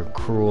you are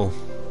cruel.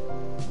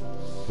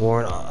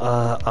 Warn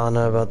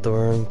Anna about the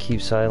worm.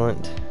 Keep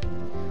silent.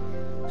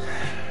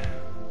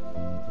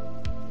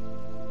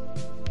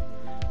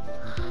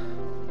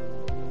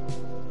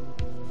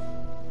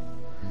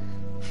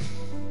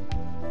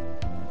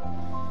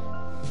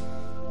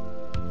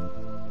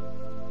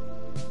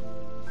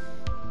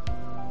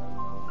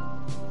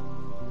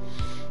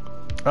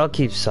 I'll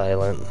keep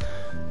silent.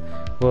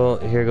 Well,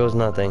 here goes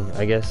nothing.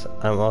 I guess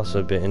I'm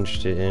also a bit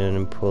interested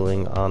in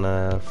pulling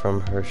Anna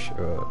from her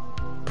shell.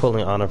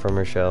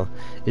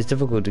 It's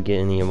difficult to get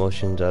any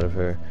emotions out of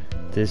her.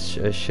 This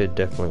should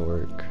definitely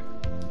work.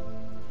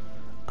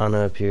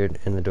 Anna appeared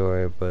in the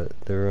doorway, but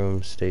the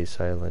room stayed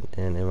silent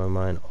and, in my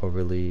mind,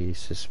 overly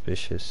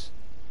suspicious.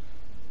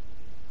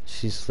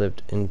 She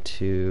slipped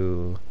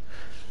into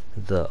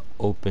the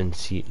open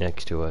seat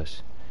next to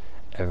us.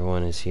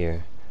 Everyone is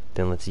here.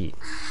 Then let's eat.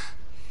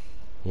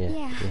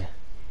 Yeah.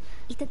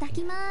 いただ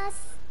きま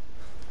す.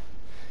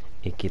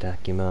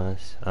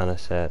 Ikitakimasu. Anna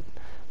sat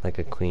like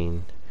a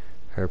queen,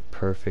 her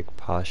perfect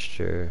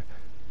posture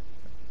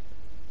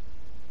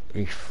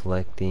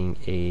reflecting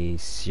a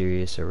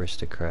serious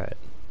aristocrat.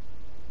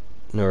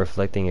 No,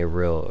 reflecting a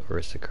real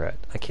aristocrat.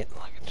 I can't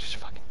like just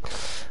fucking.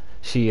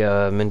 She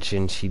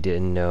mentioned she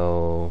didn't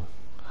know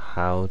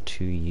how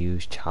to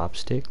use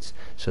chopsticks,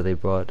 so they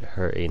brought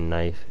her a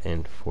knife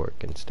and fork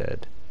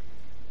instead.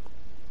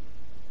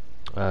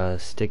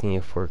 Sticking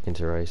a fork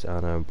into rice,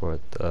 Anna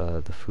brought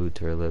the food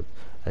to her lip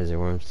as the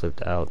worm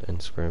slipped out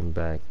and squirmed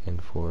back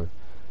and forth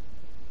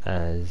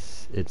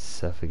as it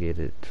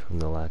suffocated from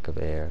the lack of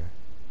air.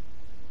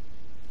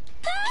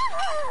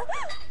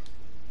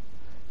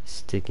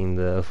 Sticking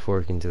the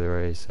fork into the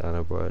rice,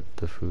 Anna brought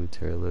the food to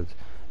her lips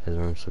as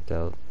the worm slipped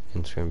out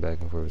and squirmed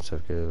back and forth and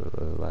suffocated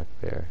from the lack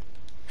of air.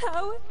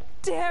 How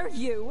dare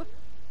you!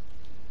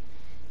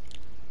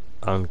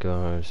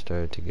 Anko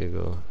started to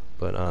giggle,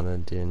 but Anna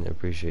didn't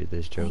appreciate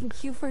this joke.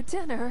 Thank you for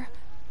dinner.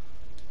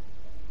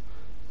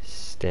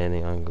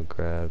 Standing, Anko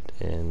grabbed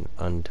an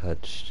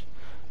untouched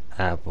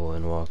apple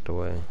and walked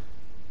away.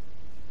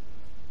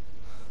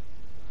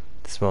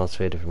 The The smiles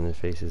faded from their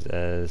faces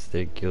as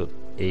their guilt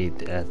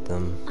ate at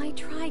them. I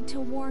tried to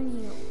warn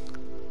you.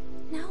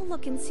 Now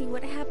look and see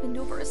what happened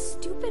over a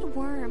stupid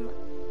worm.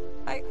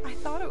 I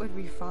thought it would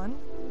be fun.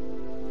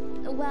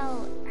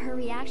 Well, her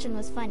reaction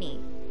was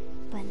funny.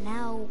 But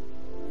now,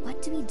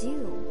 what do we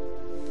do?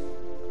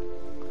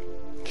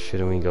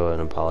 Shouldn't we go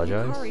and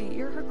apologize? Yukari,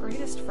 you're her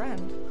greatest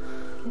friend.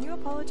 Can you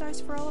apologize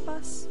for all of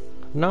us?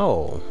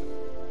 No.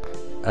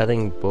 I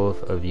think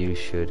both of you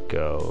should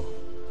go.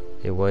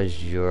 It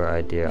was your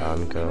idea, I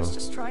Anko. was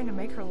just trying to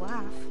make her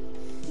laugh.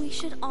 We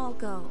should all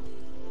go.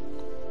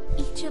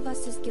 Each of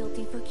us is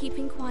guilty for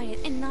keeping quiet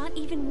and not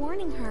even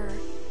warning her.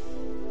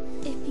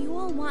 If you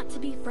all want to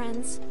be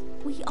friends,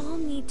 we all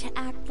need to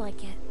act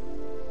like it.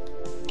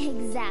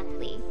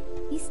 Exactly.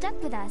 You stuck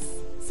with us,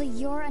 so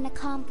you're an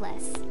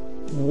accomplice.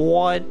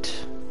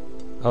 What?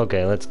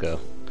 Okay, let's go.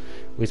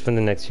 We spent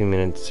the next few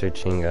minutes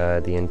searching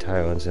the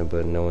entire onsen,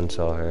 but no one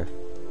saw her.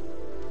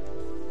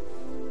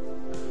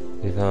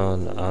 We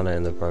found Anna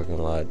in the parking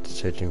lot,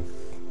 searching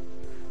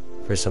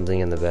for something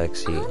in the back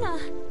seat.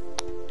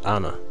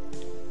 Anna.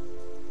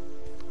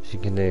 She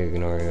continued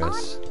ignoring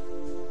us.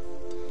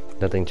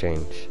 Nothing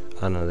changed.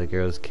 Anna, the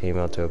girls came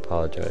out to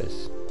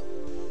apologize.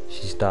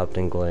 She stopped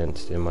and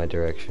glanced in my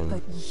direction.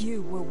 But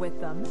you were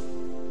with them.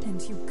 And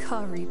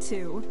Yukari,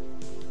 too.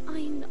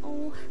 I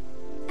know.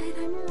 And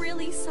I'm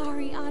really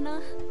sorry,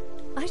 Anna.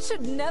 I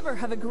should never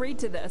have agreed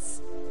to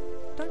this.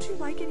 Don't you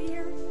like it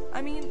here?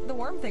 I mean, the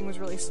worm thing was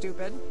really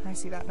stupid. I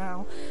see that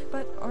now.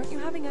 But aren't you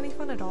having any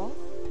fun at all?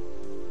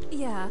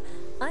 Yeah,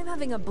 I'm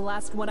having a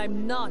blast when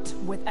I'm not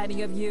with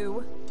any of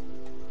you.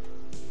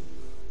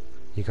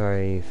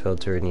 Yukari fell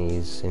to her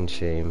knees in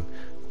shame,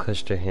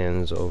 clutched her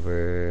hands over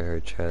her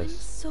I'm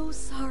chest. so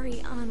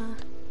sorry, Anna.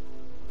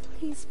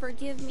 Please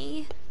forgive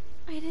me.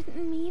 I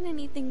didn't mean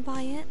anything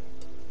by it.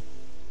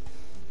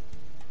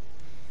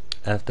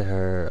 After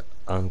her,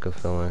 Anka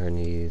fell on her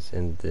knees,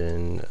 and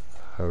then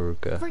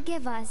Haruka.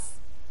 Forgive us.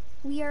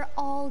 We are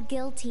all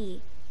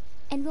guilty.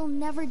 And we'll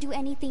never do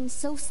anything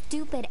so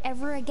stupid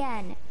ever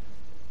again.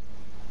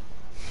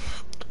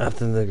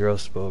 After the girl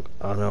spoke,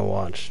 Anna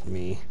watched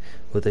me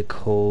with a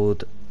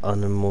cold,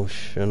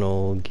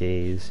 unemotional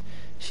gaze.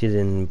 She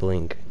didn't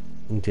blink,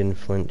 didn't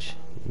flinch,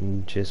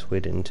 just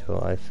waited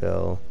until I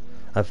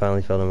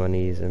finally fell on my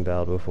knees and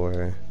bowed before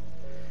her.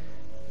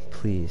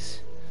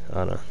 Please,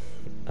 Anna,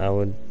 I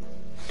would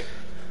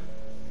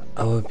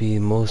be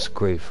most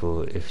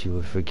grateful if you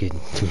would forgive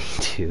me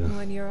too.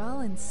 When you're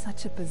all in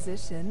such a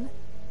position,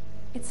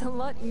 it's a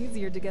lot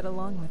easier to get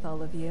along with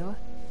all of you.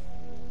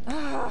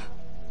 Ah!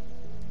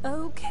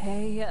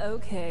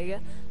 Okay.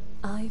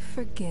 I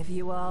forgive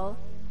you all.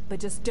 But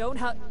just don't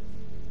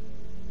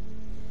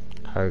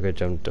Haruka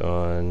jumped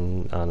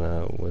on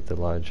Anna with a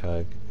large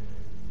hug.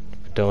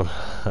 Don't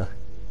hug.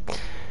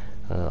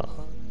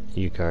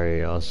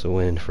 Yukari also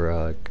went for a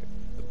hug,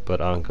 but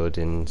Anko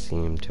didn't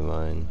seem to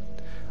mind.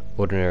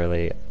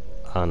 Ordinarily,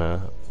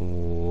 Anna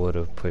would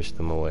have pushed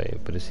them away,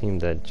 but it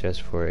seemed that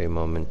just for a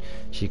moment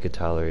she could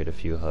tolerate a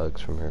few hugs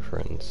from her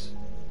friends.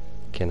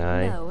 Can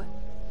I? No,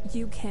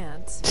 you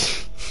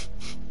can't.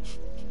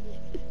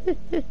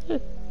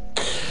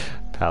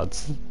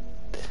 Pouts.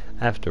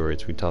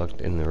 Afterwards, we talked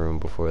in the room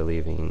before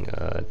leaving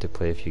to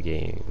play a few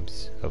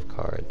games of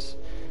cards,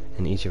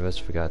 and each of us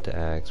forgot to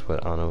ask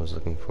what Anna was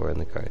looking for in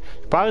the card.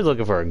 She's probably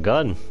looking for a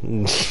gun.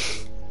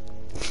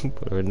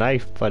 Or a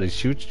knife, probably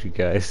shoot you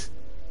guys.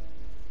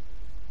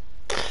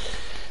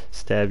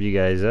 Stab you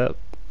guys up.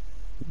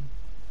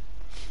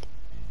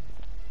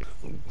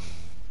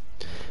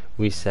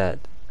 We sat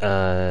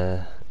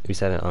in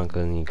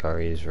Uncle and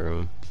Yukari's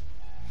room,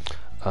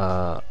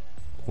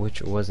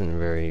 which wasn't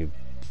very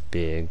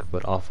big,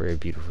 but offered a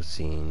beautiful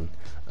scene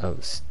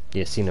of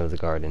the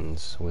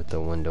gardens with the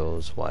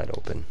windows wide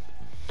open.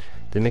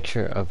 The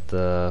mixture of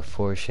the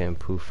 4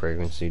 shampoo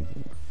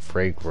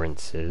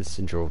fragrances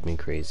drove me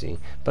crazy,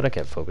 but I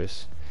kept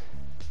focused.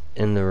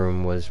 In the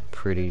room was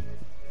pretty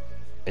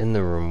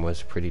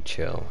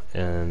chill,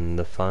 and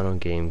the final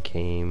game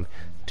came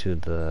to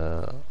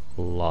the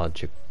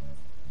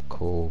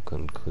logical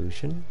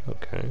conclusion.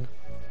 Okay.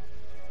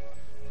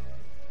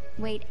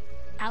 Wait,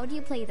 how do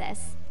you play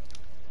this?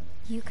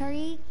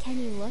 Yukari, can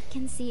you look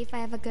and see if I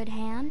have a good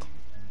hand?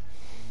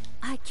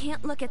 I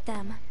can't look at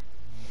them.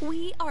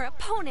 We are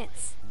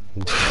opponents.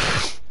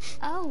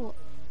 Oh,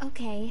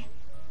 okay.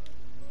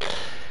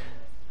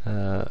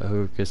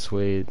 Haruka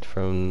swayed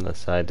from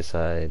side to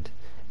side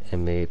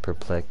and made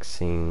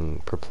perplexed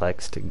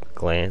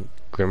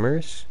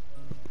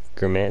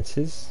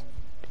grimaces.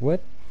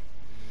 What?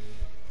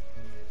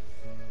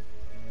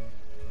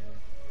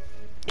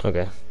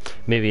 Okay,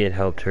 maybe it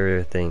helped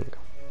her think,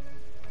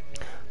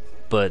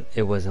 but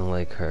it wasn't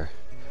like her.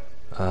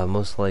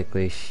 Most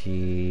likely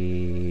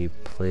she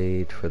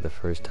played for the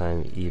first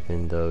time,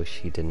 even though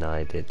she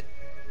denied it.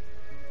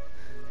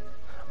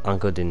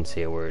 Anko didn't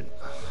say a word.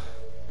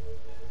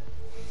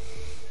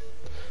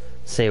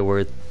 say a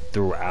word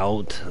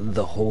throughout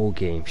the whole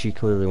game. She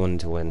clearly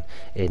wanted to win.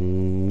 It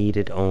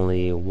needed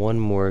only one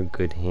more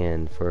good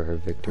hand for her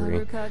victory.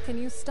 Haruka, can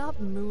you stop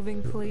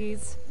moving,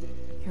 please?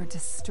 You're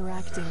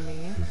distracting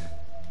me.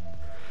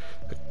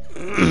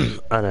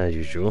 Anna, as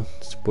usual,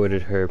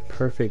 sported her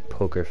perfect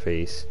poker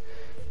face,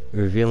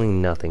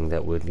 revealing nothing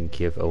that would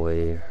give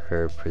away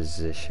her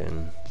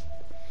position.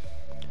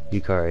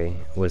 Yukari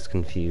was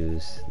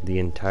confused. The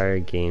entire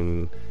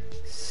game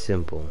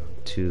simple,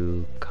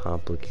 too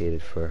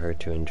complicated for her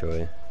to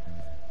enjoy.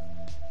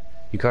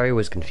 Yukari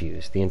was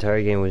confused. The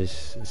entire game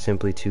was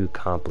simply too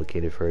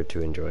complicated for her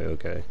to enjoy.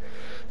 Okay.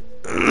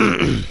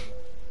 And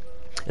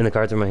the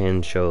cards in my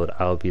hand showed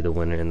I'll be the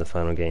winner in the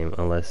final game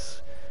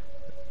unless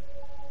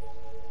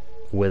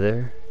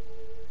whether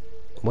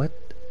a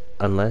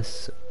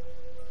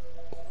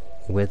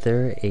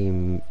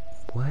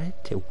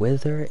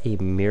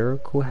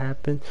miracle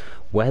happens,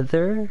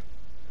 whether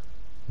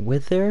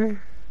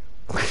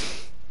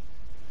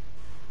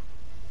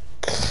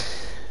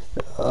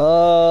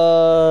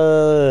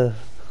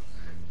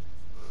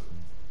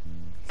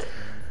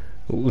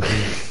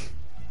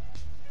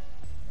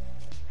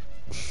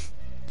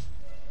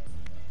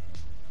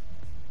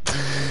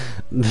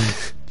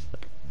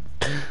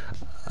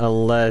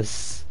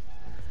unless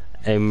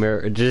a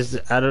mirror, just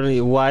I don't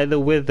know why the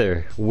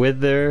wither like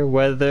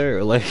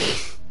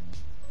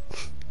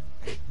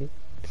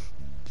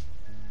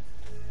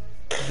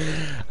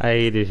I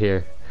hate it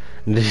here.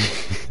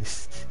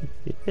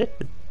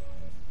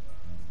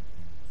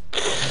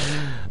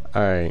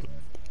 Alright,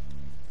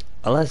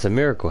 unless a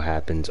miracle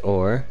happens,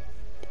 or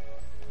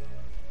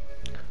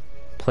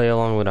play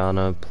along with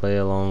Anna, play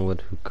along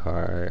with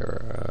Hukari,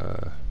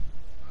 or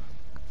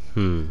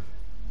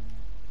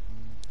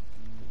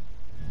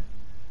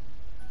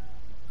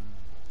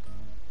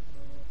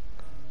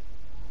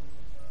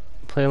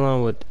play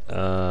along with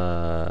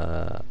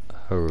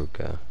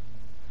Haruka.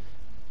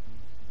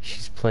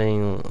 She's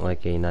playing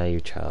like a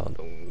naive child.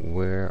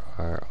 Where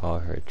are all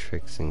her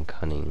tricks and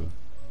cunning?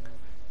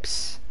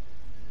 Psst.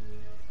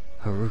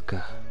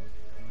 Haruka.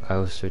 I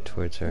whisper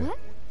towards her. What?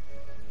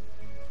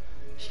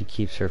 She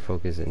keeps her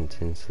focus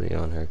intensely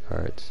on her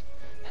cards.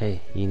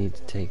 Hey, you need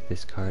to take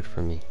this card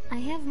from me. I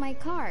have my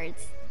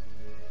cards.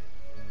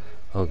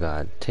 Oh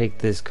god, take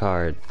this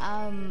card.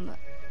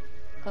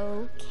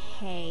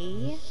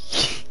 Okay.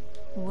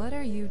 What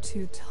are you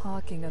two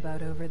talking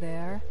about over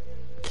there?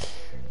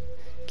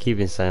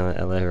 Keeping silent,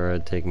 I let her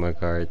take my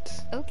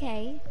cards.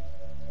 Okay.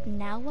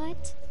 Now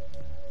what?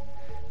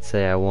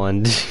 Say I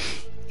won.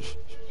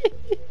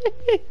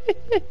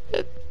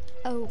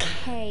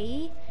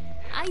 Okay.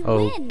 I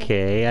win.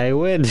 Okay, I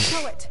win.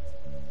 Throw it.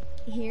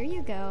 Here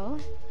you go.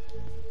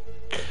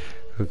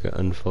 Haruka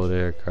unfolded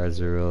her cards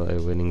to roll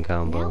a winning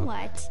combo. Now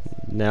what?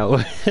 Now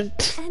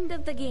what? End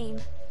of the game.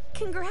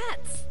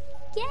 Congrats!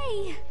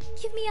 Yay!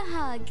 Give me a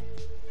hug.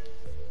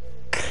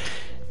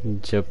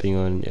 Jumping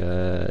on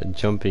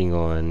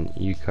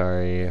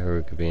Yukari,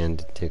 Haruka began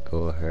to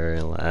tickle her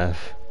and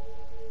laugh.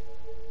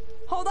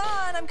 Hold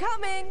on, I'm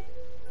coming.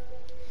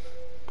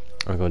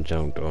 Uncle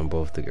jumped on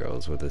both the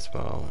girls with a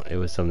smile. It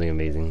was something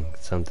amazing,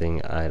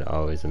 something I'd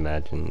always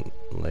imagined,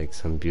 like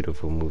some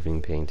beautiful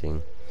moving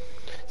painting.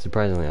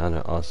 Surprisingly,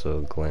 Anna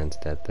also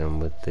glanced at them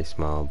with a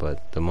smile,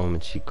 but the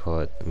moment she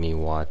caught me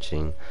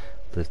watching,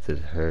 lifted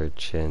her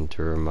chin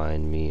to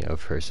remind me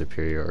of her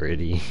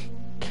superiority.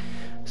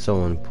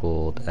 Someone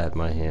pulled at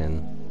my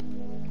hand.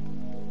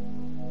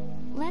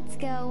 Let's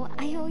go.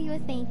 I owe you a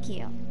thank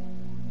you.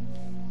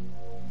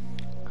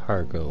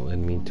 Haruka led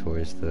me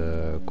towards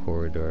the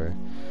corridor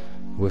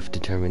with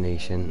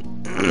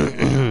determination.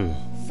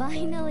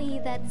 Finally,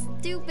 that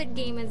stupid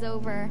game is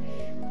over.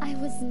 I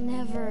was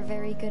never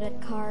very good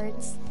at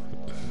cards.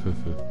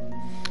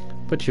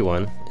 But you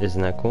won,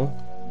 isn't that cool?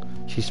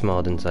 She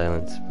smiled in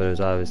silence, but it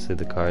was obviously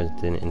the cards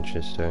didn't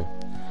interest her.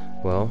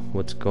 Well,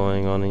 what's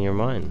going on in your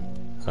mind?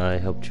 I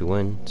helped you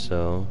win,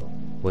 so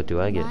what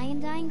do I get? My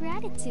undying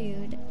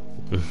gratitude.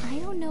 I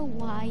don't know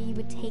why you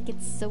would take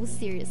it so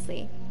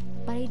seriously,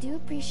 but I do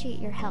appreciate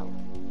your help.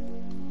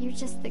 You're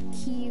just the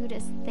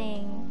cutest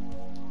thing.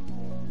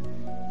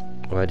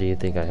 Why do you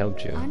think I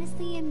helped you?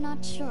 Honestly, I'm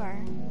not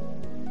sure.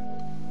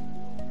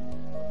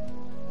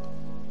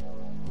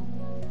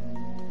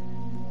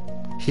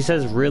 She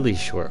says really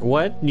short.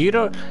 What?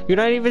 You're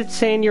not even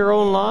saying your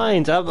own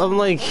lines. I'm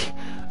like,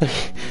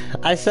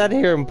 I sat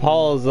here and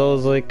paused. I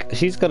was like,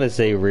 she's gonna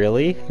say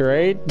really,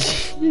 right?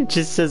 It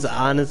just says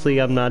honestly,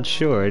 I'm not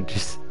sure.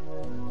 Just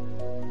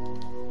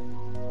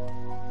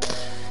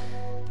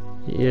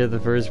you're the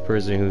first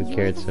person who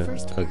cared so. You're the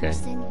first Okay.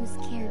 person who's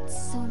cared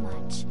so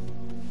much.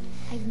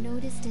 I've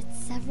noticed it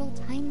several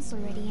times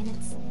already, and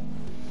it's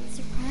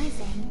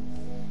surprising.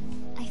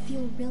 I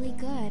feel really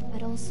good,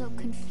 but also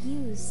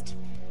confused.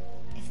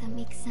 If that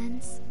makes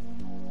sense.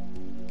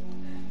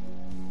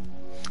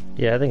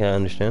 Yeah, I think I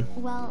understand.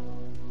 Well,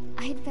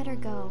 I'd better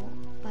go,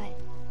 but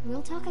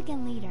we'll talk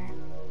again later.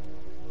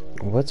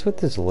 What's with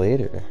this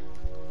later?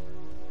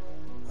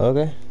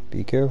 Okay,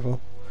 be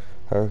careful.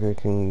 Haruka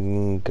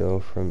can go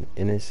from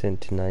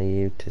innocent to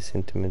naive to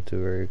sentimental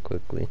very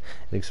quickly.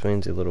 It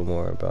explains a little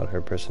more about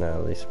her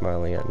personality.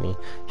 Smiling at me,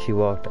 she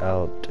walked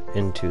out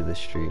into the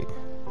street.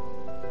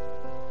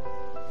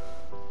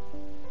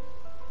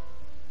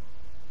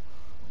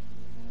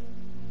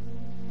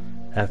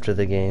 After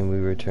the game, we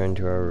returned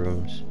to our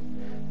rooms.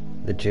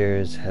 The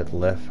chairs had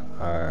left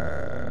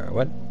our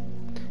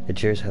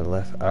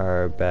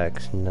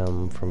backs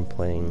numb from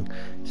playing,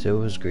 so it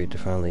was great to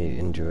finally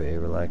enjoy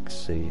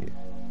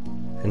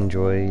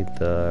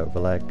the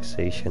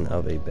relaxation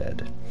of a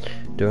bed.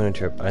 During the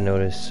trip, I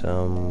noticed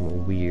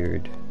something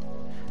weird.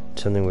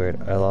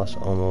 I lost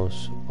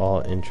almost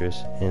all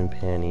interest in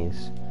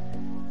panties.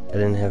 I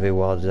didn't have a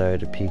wild desire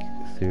to peek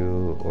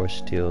through or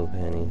steal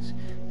panties.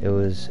 It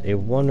was a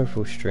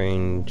wonderful,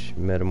 strange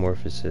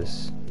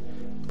metamorphosis,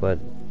 but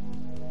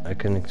I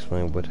couldn't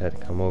explain what had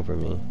come over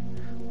me.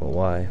 But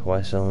why?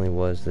 Why suddenly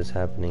was this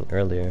happening?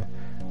 Earlier,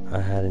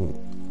 I hadn't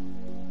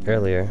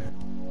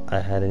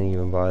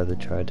even bothered to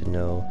try to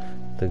know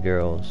the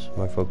girls.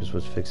 My focus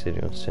was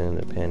fixated on stealing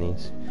their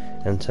panties.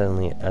 And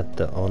suddenly, at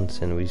the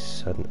onsen, we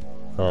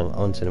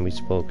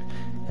spoke,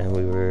 and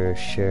we were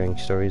sharing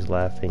stories,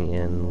 laughing,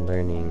 and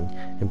learning,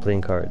 and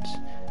playing cards.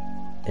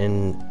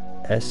 In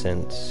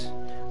essence,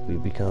 we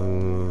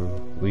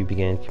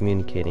began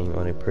communicating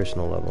on a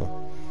personal level.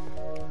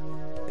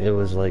 It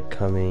was like It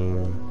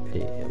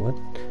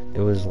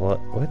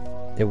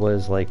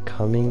was like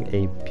coming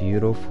a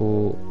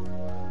beautiful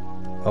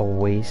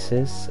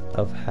oasis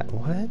of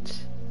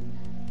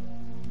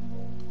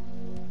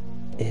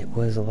It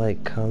was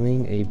like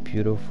coming a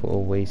beautiful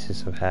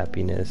oasis of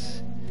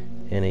happiness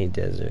in a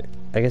desert.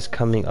 I guess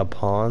coming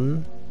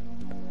upon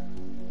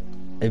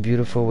a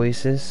beautiful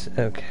oasis.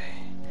 Okay.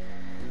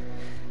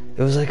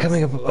 It was like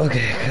coming up.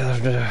 Okay,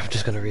 I'm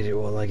just gonna read it.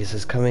 Well, like it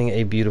says, coming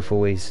a beautiful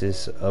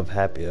oasis of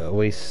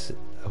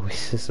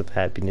oasis of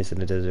happiness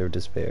in a desert of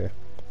despair.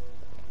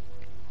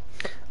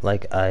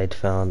 Like I'd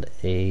found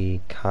a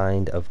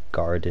kind of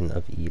Garden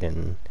of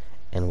Eden,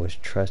 and was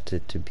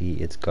trusted to be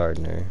its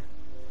gardener.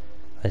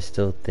 I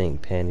still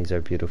think panties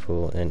are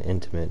beautiful and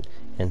intimate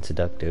and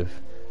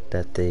seductive.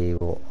 That they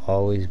will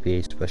always be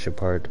a special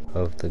part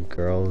of the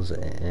girls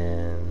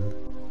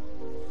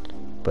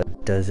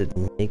But does it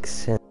make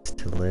sense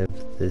to live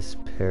this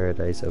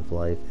paradise of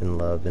life and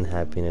love and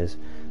happiness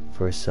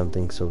for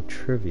something so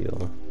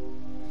trivial?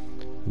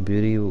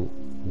 Beauty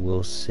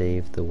will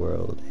save the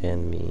world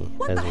and me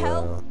what as the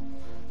well. Hell?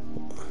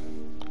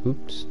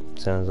 Oops,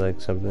 sounds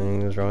like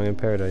something is wrong in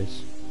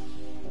paradise.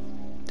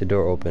 The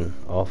door opened.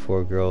 All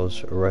four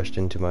girls rushed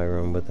into my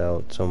room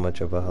without so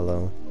much of a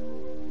hello.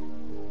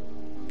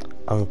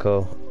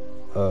 Anko,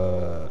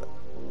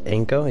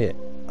 yeah.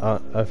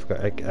 I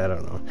forgot, I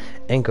don't know.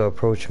 Anko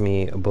approached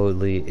me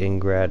boldly and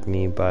grabbed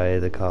me by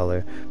the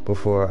collar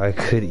before I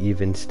could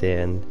even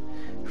stand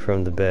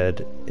from the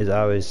bed. It's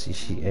obvious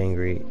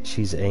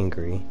she's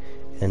angry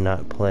and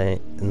not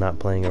playing around.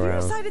 Have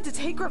you decided to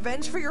take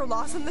revenge for your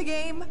loss in the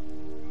game?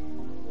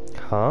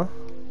 Huh?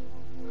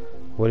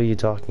 What are you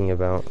talking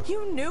about?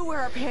 You knew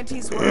where our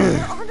panties were.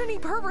 There aren't any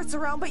perverts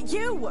around but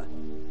you!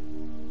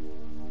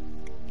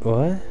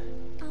 What?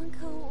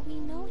 Uncle, we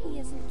know he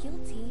isn't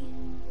guilty.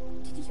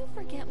 Did you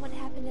forget what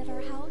happened at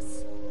our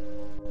house?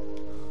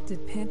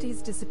 Did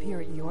panties disappear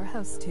at your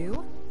house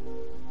too?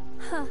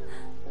 Huh.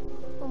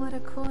 What a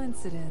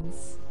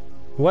coincidence.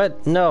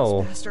 What? No.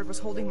 This bastard was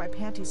holding my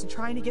panties and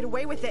trying to get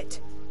away with it.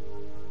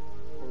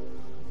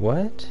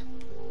 What?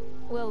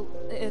 Well,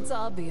 it's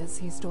obvious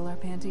he stole our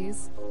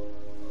panties.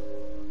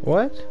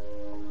 What?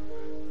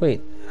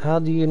 Wait, how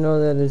do you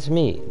know that it's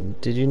me?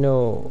 Did you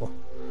know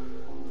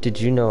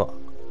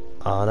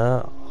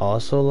Anna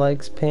also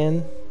likes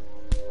pan?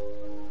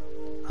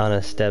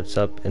 Anna steps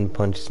up and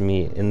punches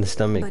me in the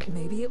stomach. But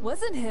maybe it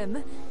wasn't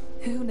him.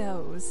 Who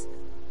knows?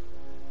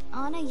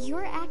 Anna,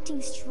 you're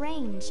acting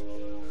strange.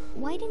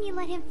 Why didn't you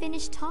let him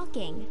finish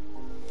talking?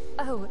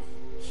 Oh,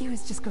 he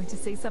was just going to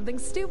say something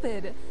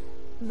stupid.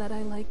 That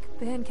I like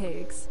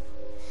pancakes.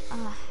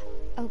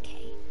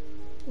 Okay.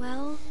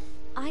 Well,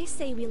 I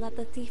say we let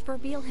the thief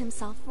reveal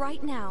himself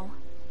right now.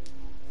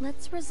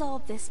 Let's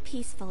resolve this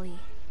peacefully.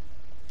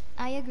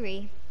 I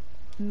agree.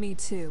 Me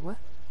too.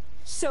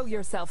 Show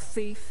yourself,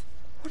 thief.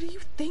 What are you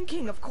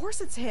thinking? Of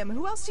course it's him.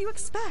 Who else do you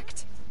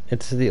expect?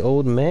 It's the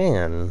old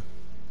man.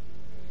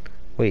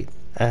 Wait,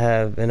 I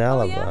have an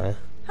alibi. Oh, yeah?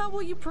 How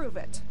will you prove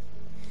it?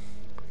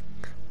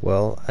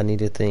 Well, I need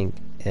to think,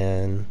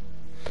 and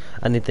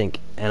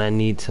I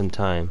need some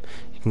time.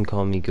 You can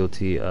call me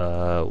guilty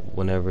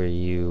whenever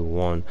you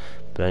want,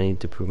 but I need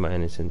to prove my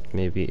innocence.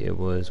 Maybe it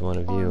was one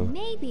of Or you.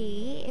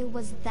 maybe it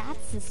was that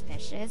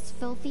suspicious,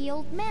 filthy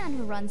old man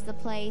who runs the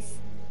place.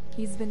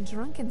 He's been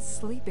drunk and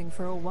sleeping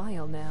for a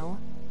while now.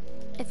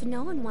 If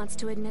no one wants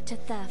to admit to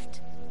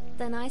theft,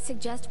 then I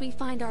suggest we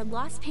find our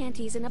lost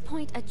panties and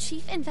appoint a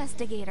chief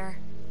investigator.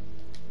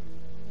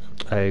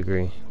 I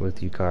agree with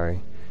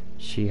Yukari.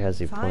 She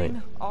has a point.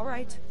 Fine,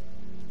 alright.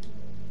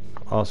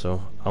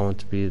 Also, I want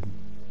to be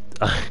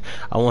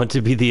I want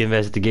to be the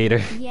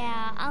investigator.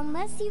 Yeah,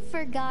 unless you've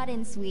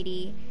forgotten,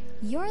 sweetie.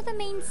 You're the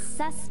main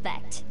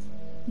suspect.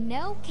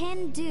 No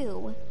can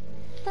do.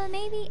 But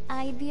maybe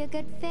I'd be a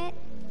good fit.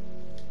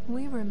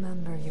 We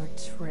remember your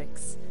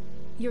tricks.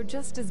 You're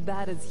just as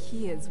bad as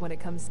he is when it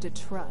comes to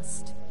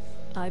trust.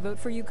 I vote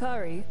for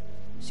Yukari.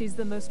 She's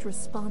the most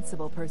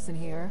responsible person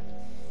here.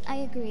 I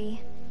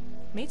agree.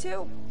 Me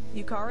too.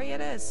 Yukari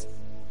it is.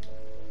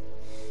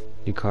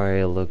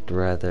 Yukari looked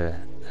rather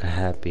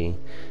happy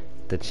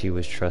that she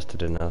was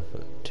trusted enough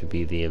to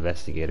be the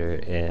investigator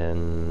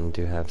and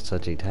to have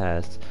such a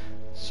task,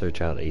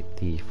 search out a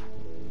thief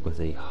with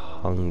a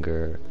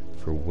hunger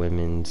for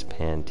women's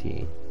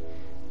panty.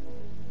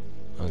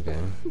 Okay.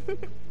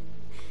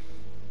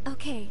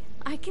 Okay,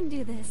 I can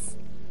do this.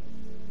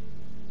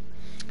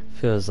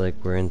 Feels like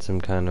we're in some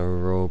kind of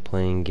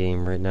role-playing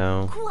game right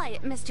now.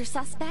 Quiet, Mr.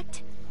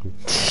 Suspect.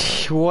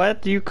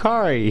 What?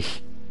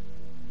 Yukari?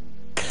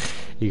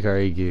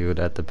 Yukari giggled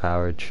at the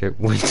power trip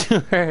went to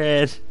her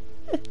head.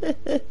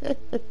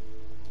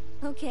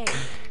 Okay,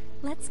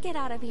 let's get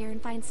out of here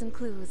and find some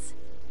clues.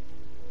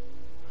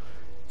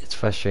 It's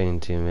frustrating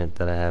to admit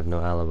that I have no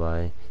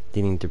alibi.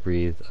 Needing to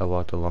breathe, I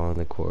walked along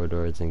the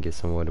corridors and get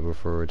some water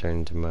before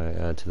returning to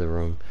my to the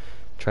room,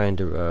 trying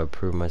to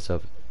prove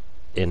myself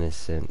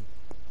innocent.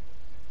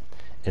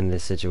 And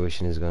this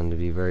situation is going to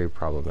be very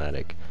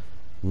problematic.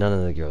 None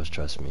of the girls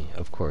trust me,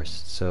 of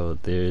course, so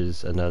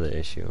there's another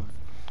issue.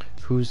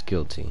 Who's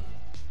guilty?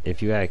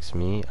 If you ask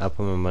me, I'll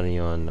put my money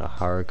on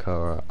Haruka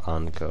or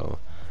Anko.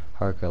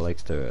 Haruka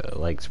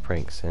likes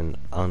pranks, and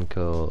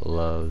Anko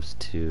loves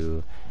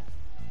to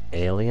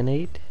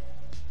alienate?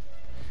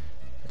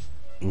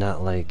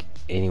 Not like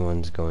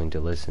anyone's going to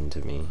listen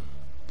to me.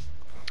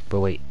 But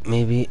wait,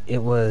 maybe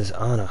it was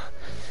Anna.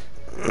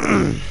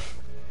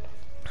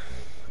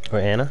 Or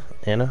Anna?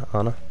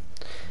 Anna?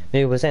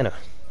 Maybe it was Anna.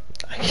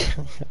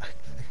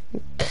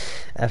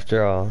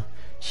 After all,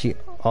 she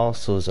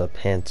also is a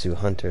Pantsu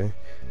hunter.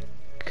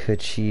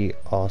 Could she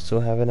also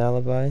have an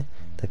alibi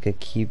that could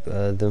keep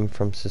them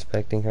from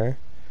suspecting her?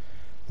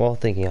 While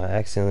thinking, I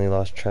accidentally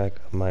lost track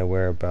of my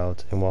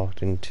whereabouts and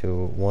walked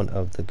into one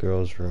of the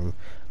girls' room.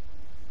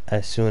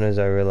 As soon as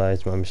I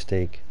realized my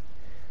mistake,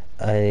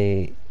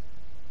 I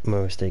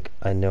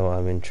know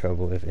I'm in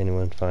trouble if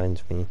anyone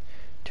finds me.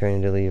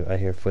 Turning to leave, I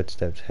hear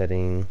footsteps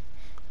heading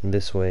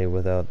this way.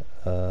 Without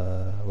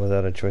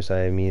a choice,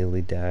 I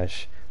immediately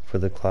dash for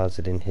the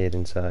closet and hid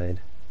inside.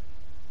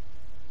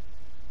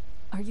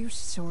 Are you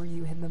sure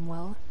you hid them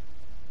well?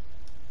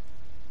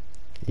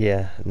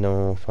 Yeah, no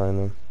one will find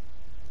them.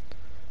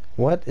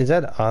 What? Is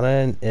that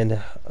Anna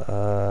and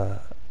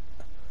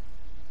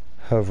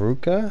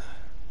Haruka?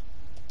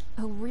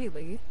 Oh,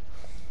 really?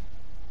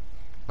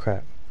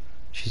 Crap.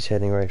 She's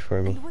heading right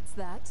for me. And what's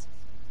that?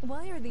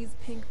 Why are these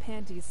pink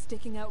panties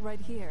sticking out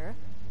right here?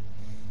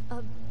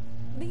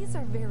 These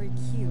are very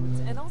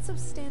cute and also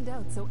stand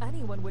out so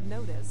anyone would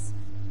notice.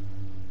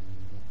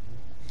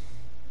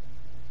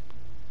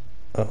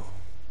 Oh.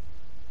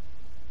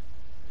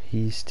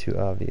 He's too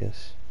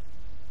obvious.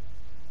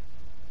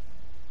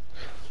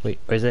 Wait,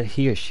 is that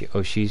he or she?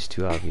 Oh, she's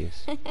too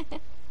obvious.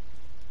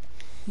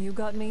 You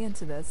got me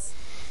into this,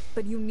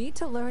 but you need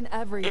to learn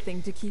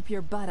everything to keep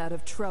your butt out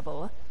of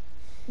trouble.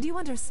 Do you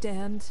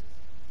understand?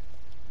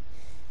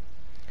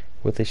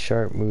 With a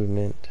sharp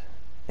movement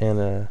and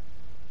a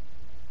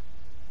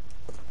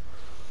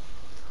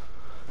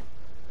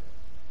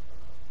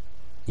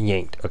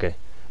yanked. Okay.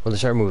 With a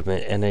sharp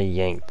movement and a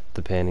yanked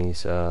the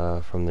panties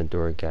from the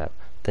door gap.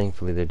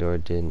 Thankfully, the door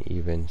didn't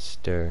even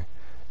stir,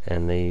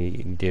 and they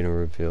didn't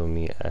reveal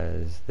me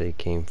as they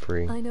came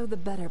free. I know the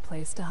better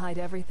place to hide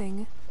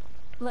everything.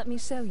 Let me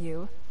show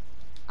you.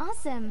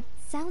 Awesome.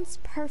 Sounds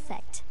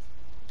perfect.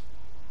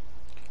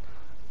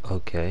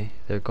 Okay,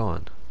 they're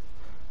gone.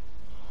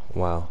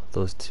 Wow,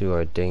 those two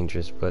are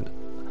dangerous, but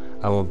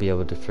I won't be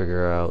able to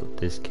figure out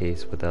this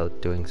case without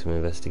doing some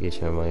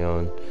investigation of my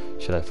own.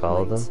 Should I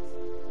follow them?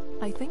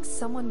 I think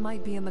someone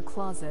might be in the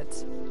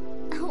closet.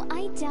 Oh,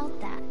 I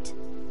doubt that.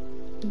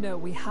 No,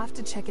 we have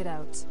to check it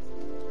out.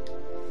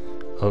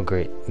 Oh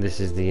great, this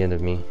is the end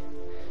of me.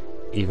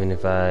 Even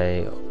if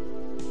I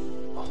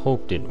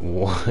hoped it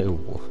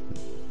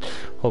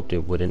hoped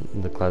it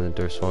wouldn't, the closet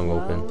door swung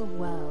open.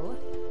 Well,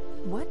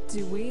 what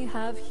do we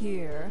have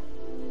here?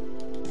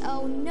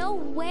 Oh, no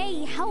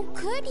way! How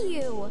could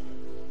you?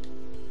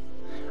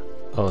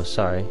 Oh,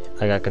 sorry.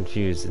 I got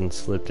confused and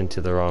slipped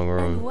into the wrong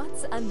And room.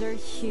 what's under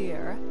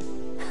here?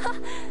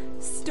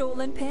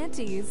 Stolen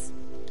panties.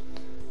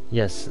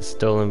 Yes,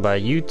 stolen by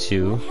you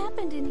two. What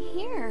happened in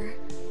here?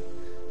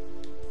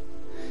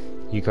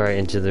 Yukari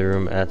entered the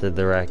room after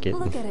the racket.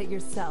 Look at it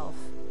yourself.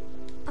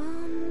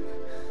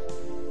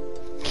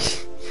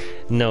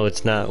 No,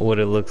 it's not what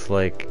it looks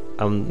like.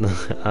 I'm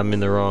in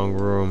the wrong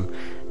room.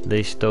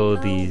 They stole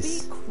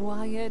these. Be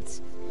quiet.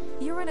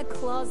 You're in a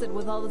closet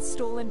with all the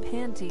stolen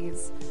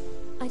panties.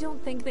 I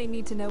don't think they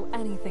need to know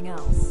anything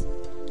else.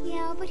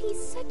 Yeah, but he's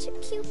such a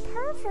cute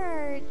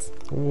pervert.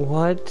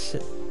 What?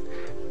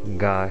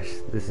 Gosh,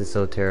 this is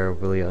so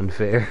terribly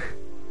unfair.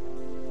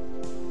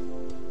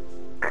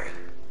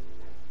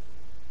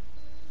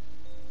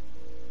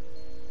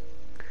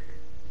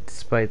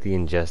 Despite the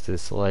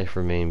injustice, life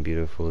remained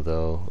beautiful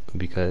though,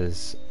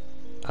 because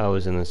I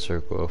was in a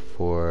circle of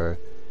 4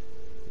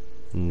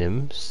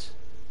 nymphs,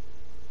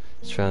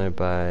 surrounded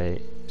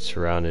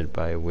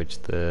by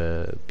which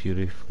the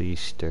beautifully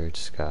stirred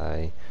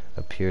sky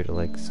appeared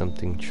like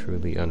something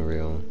truly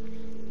unreal.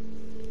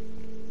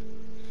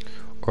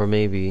 Or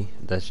maybe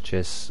that's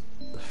just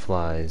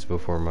flies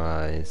before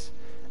my eyes.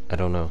 I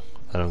don't know.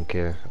 I don't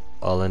care.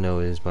 All I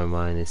know is my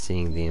mind is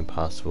seeing the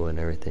impossible and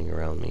everything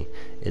around me.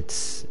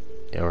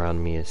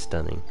 Around me is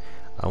stunning.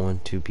 I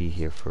want to be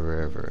here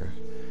forever.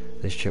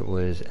 This trip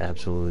was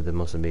absolutely the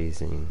most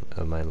amazing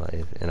of my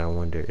life, and I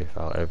wonder if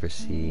I'll ever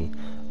see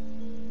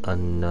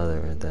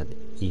another that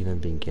even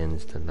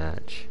begins to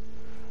match.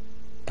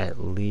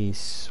 At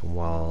least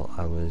while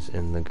I was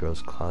in the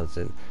girls'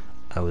 closet,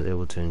 I was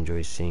able to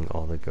enjoy seeing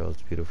all the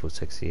girls' beautiful,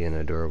 sexy, and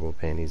adorable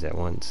panties at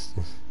once.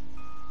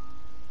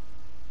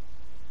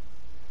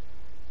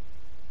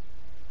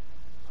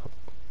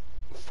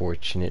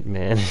 Fortunate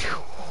man.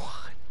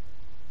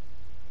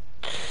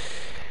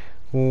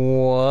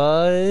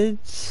 What?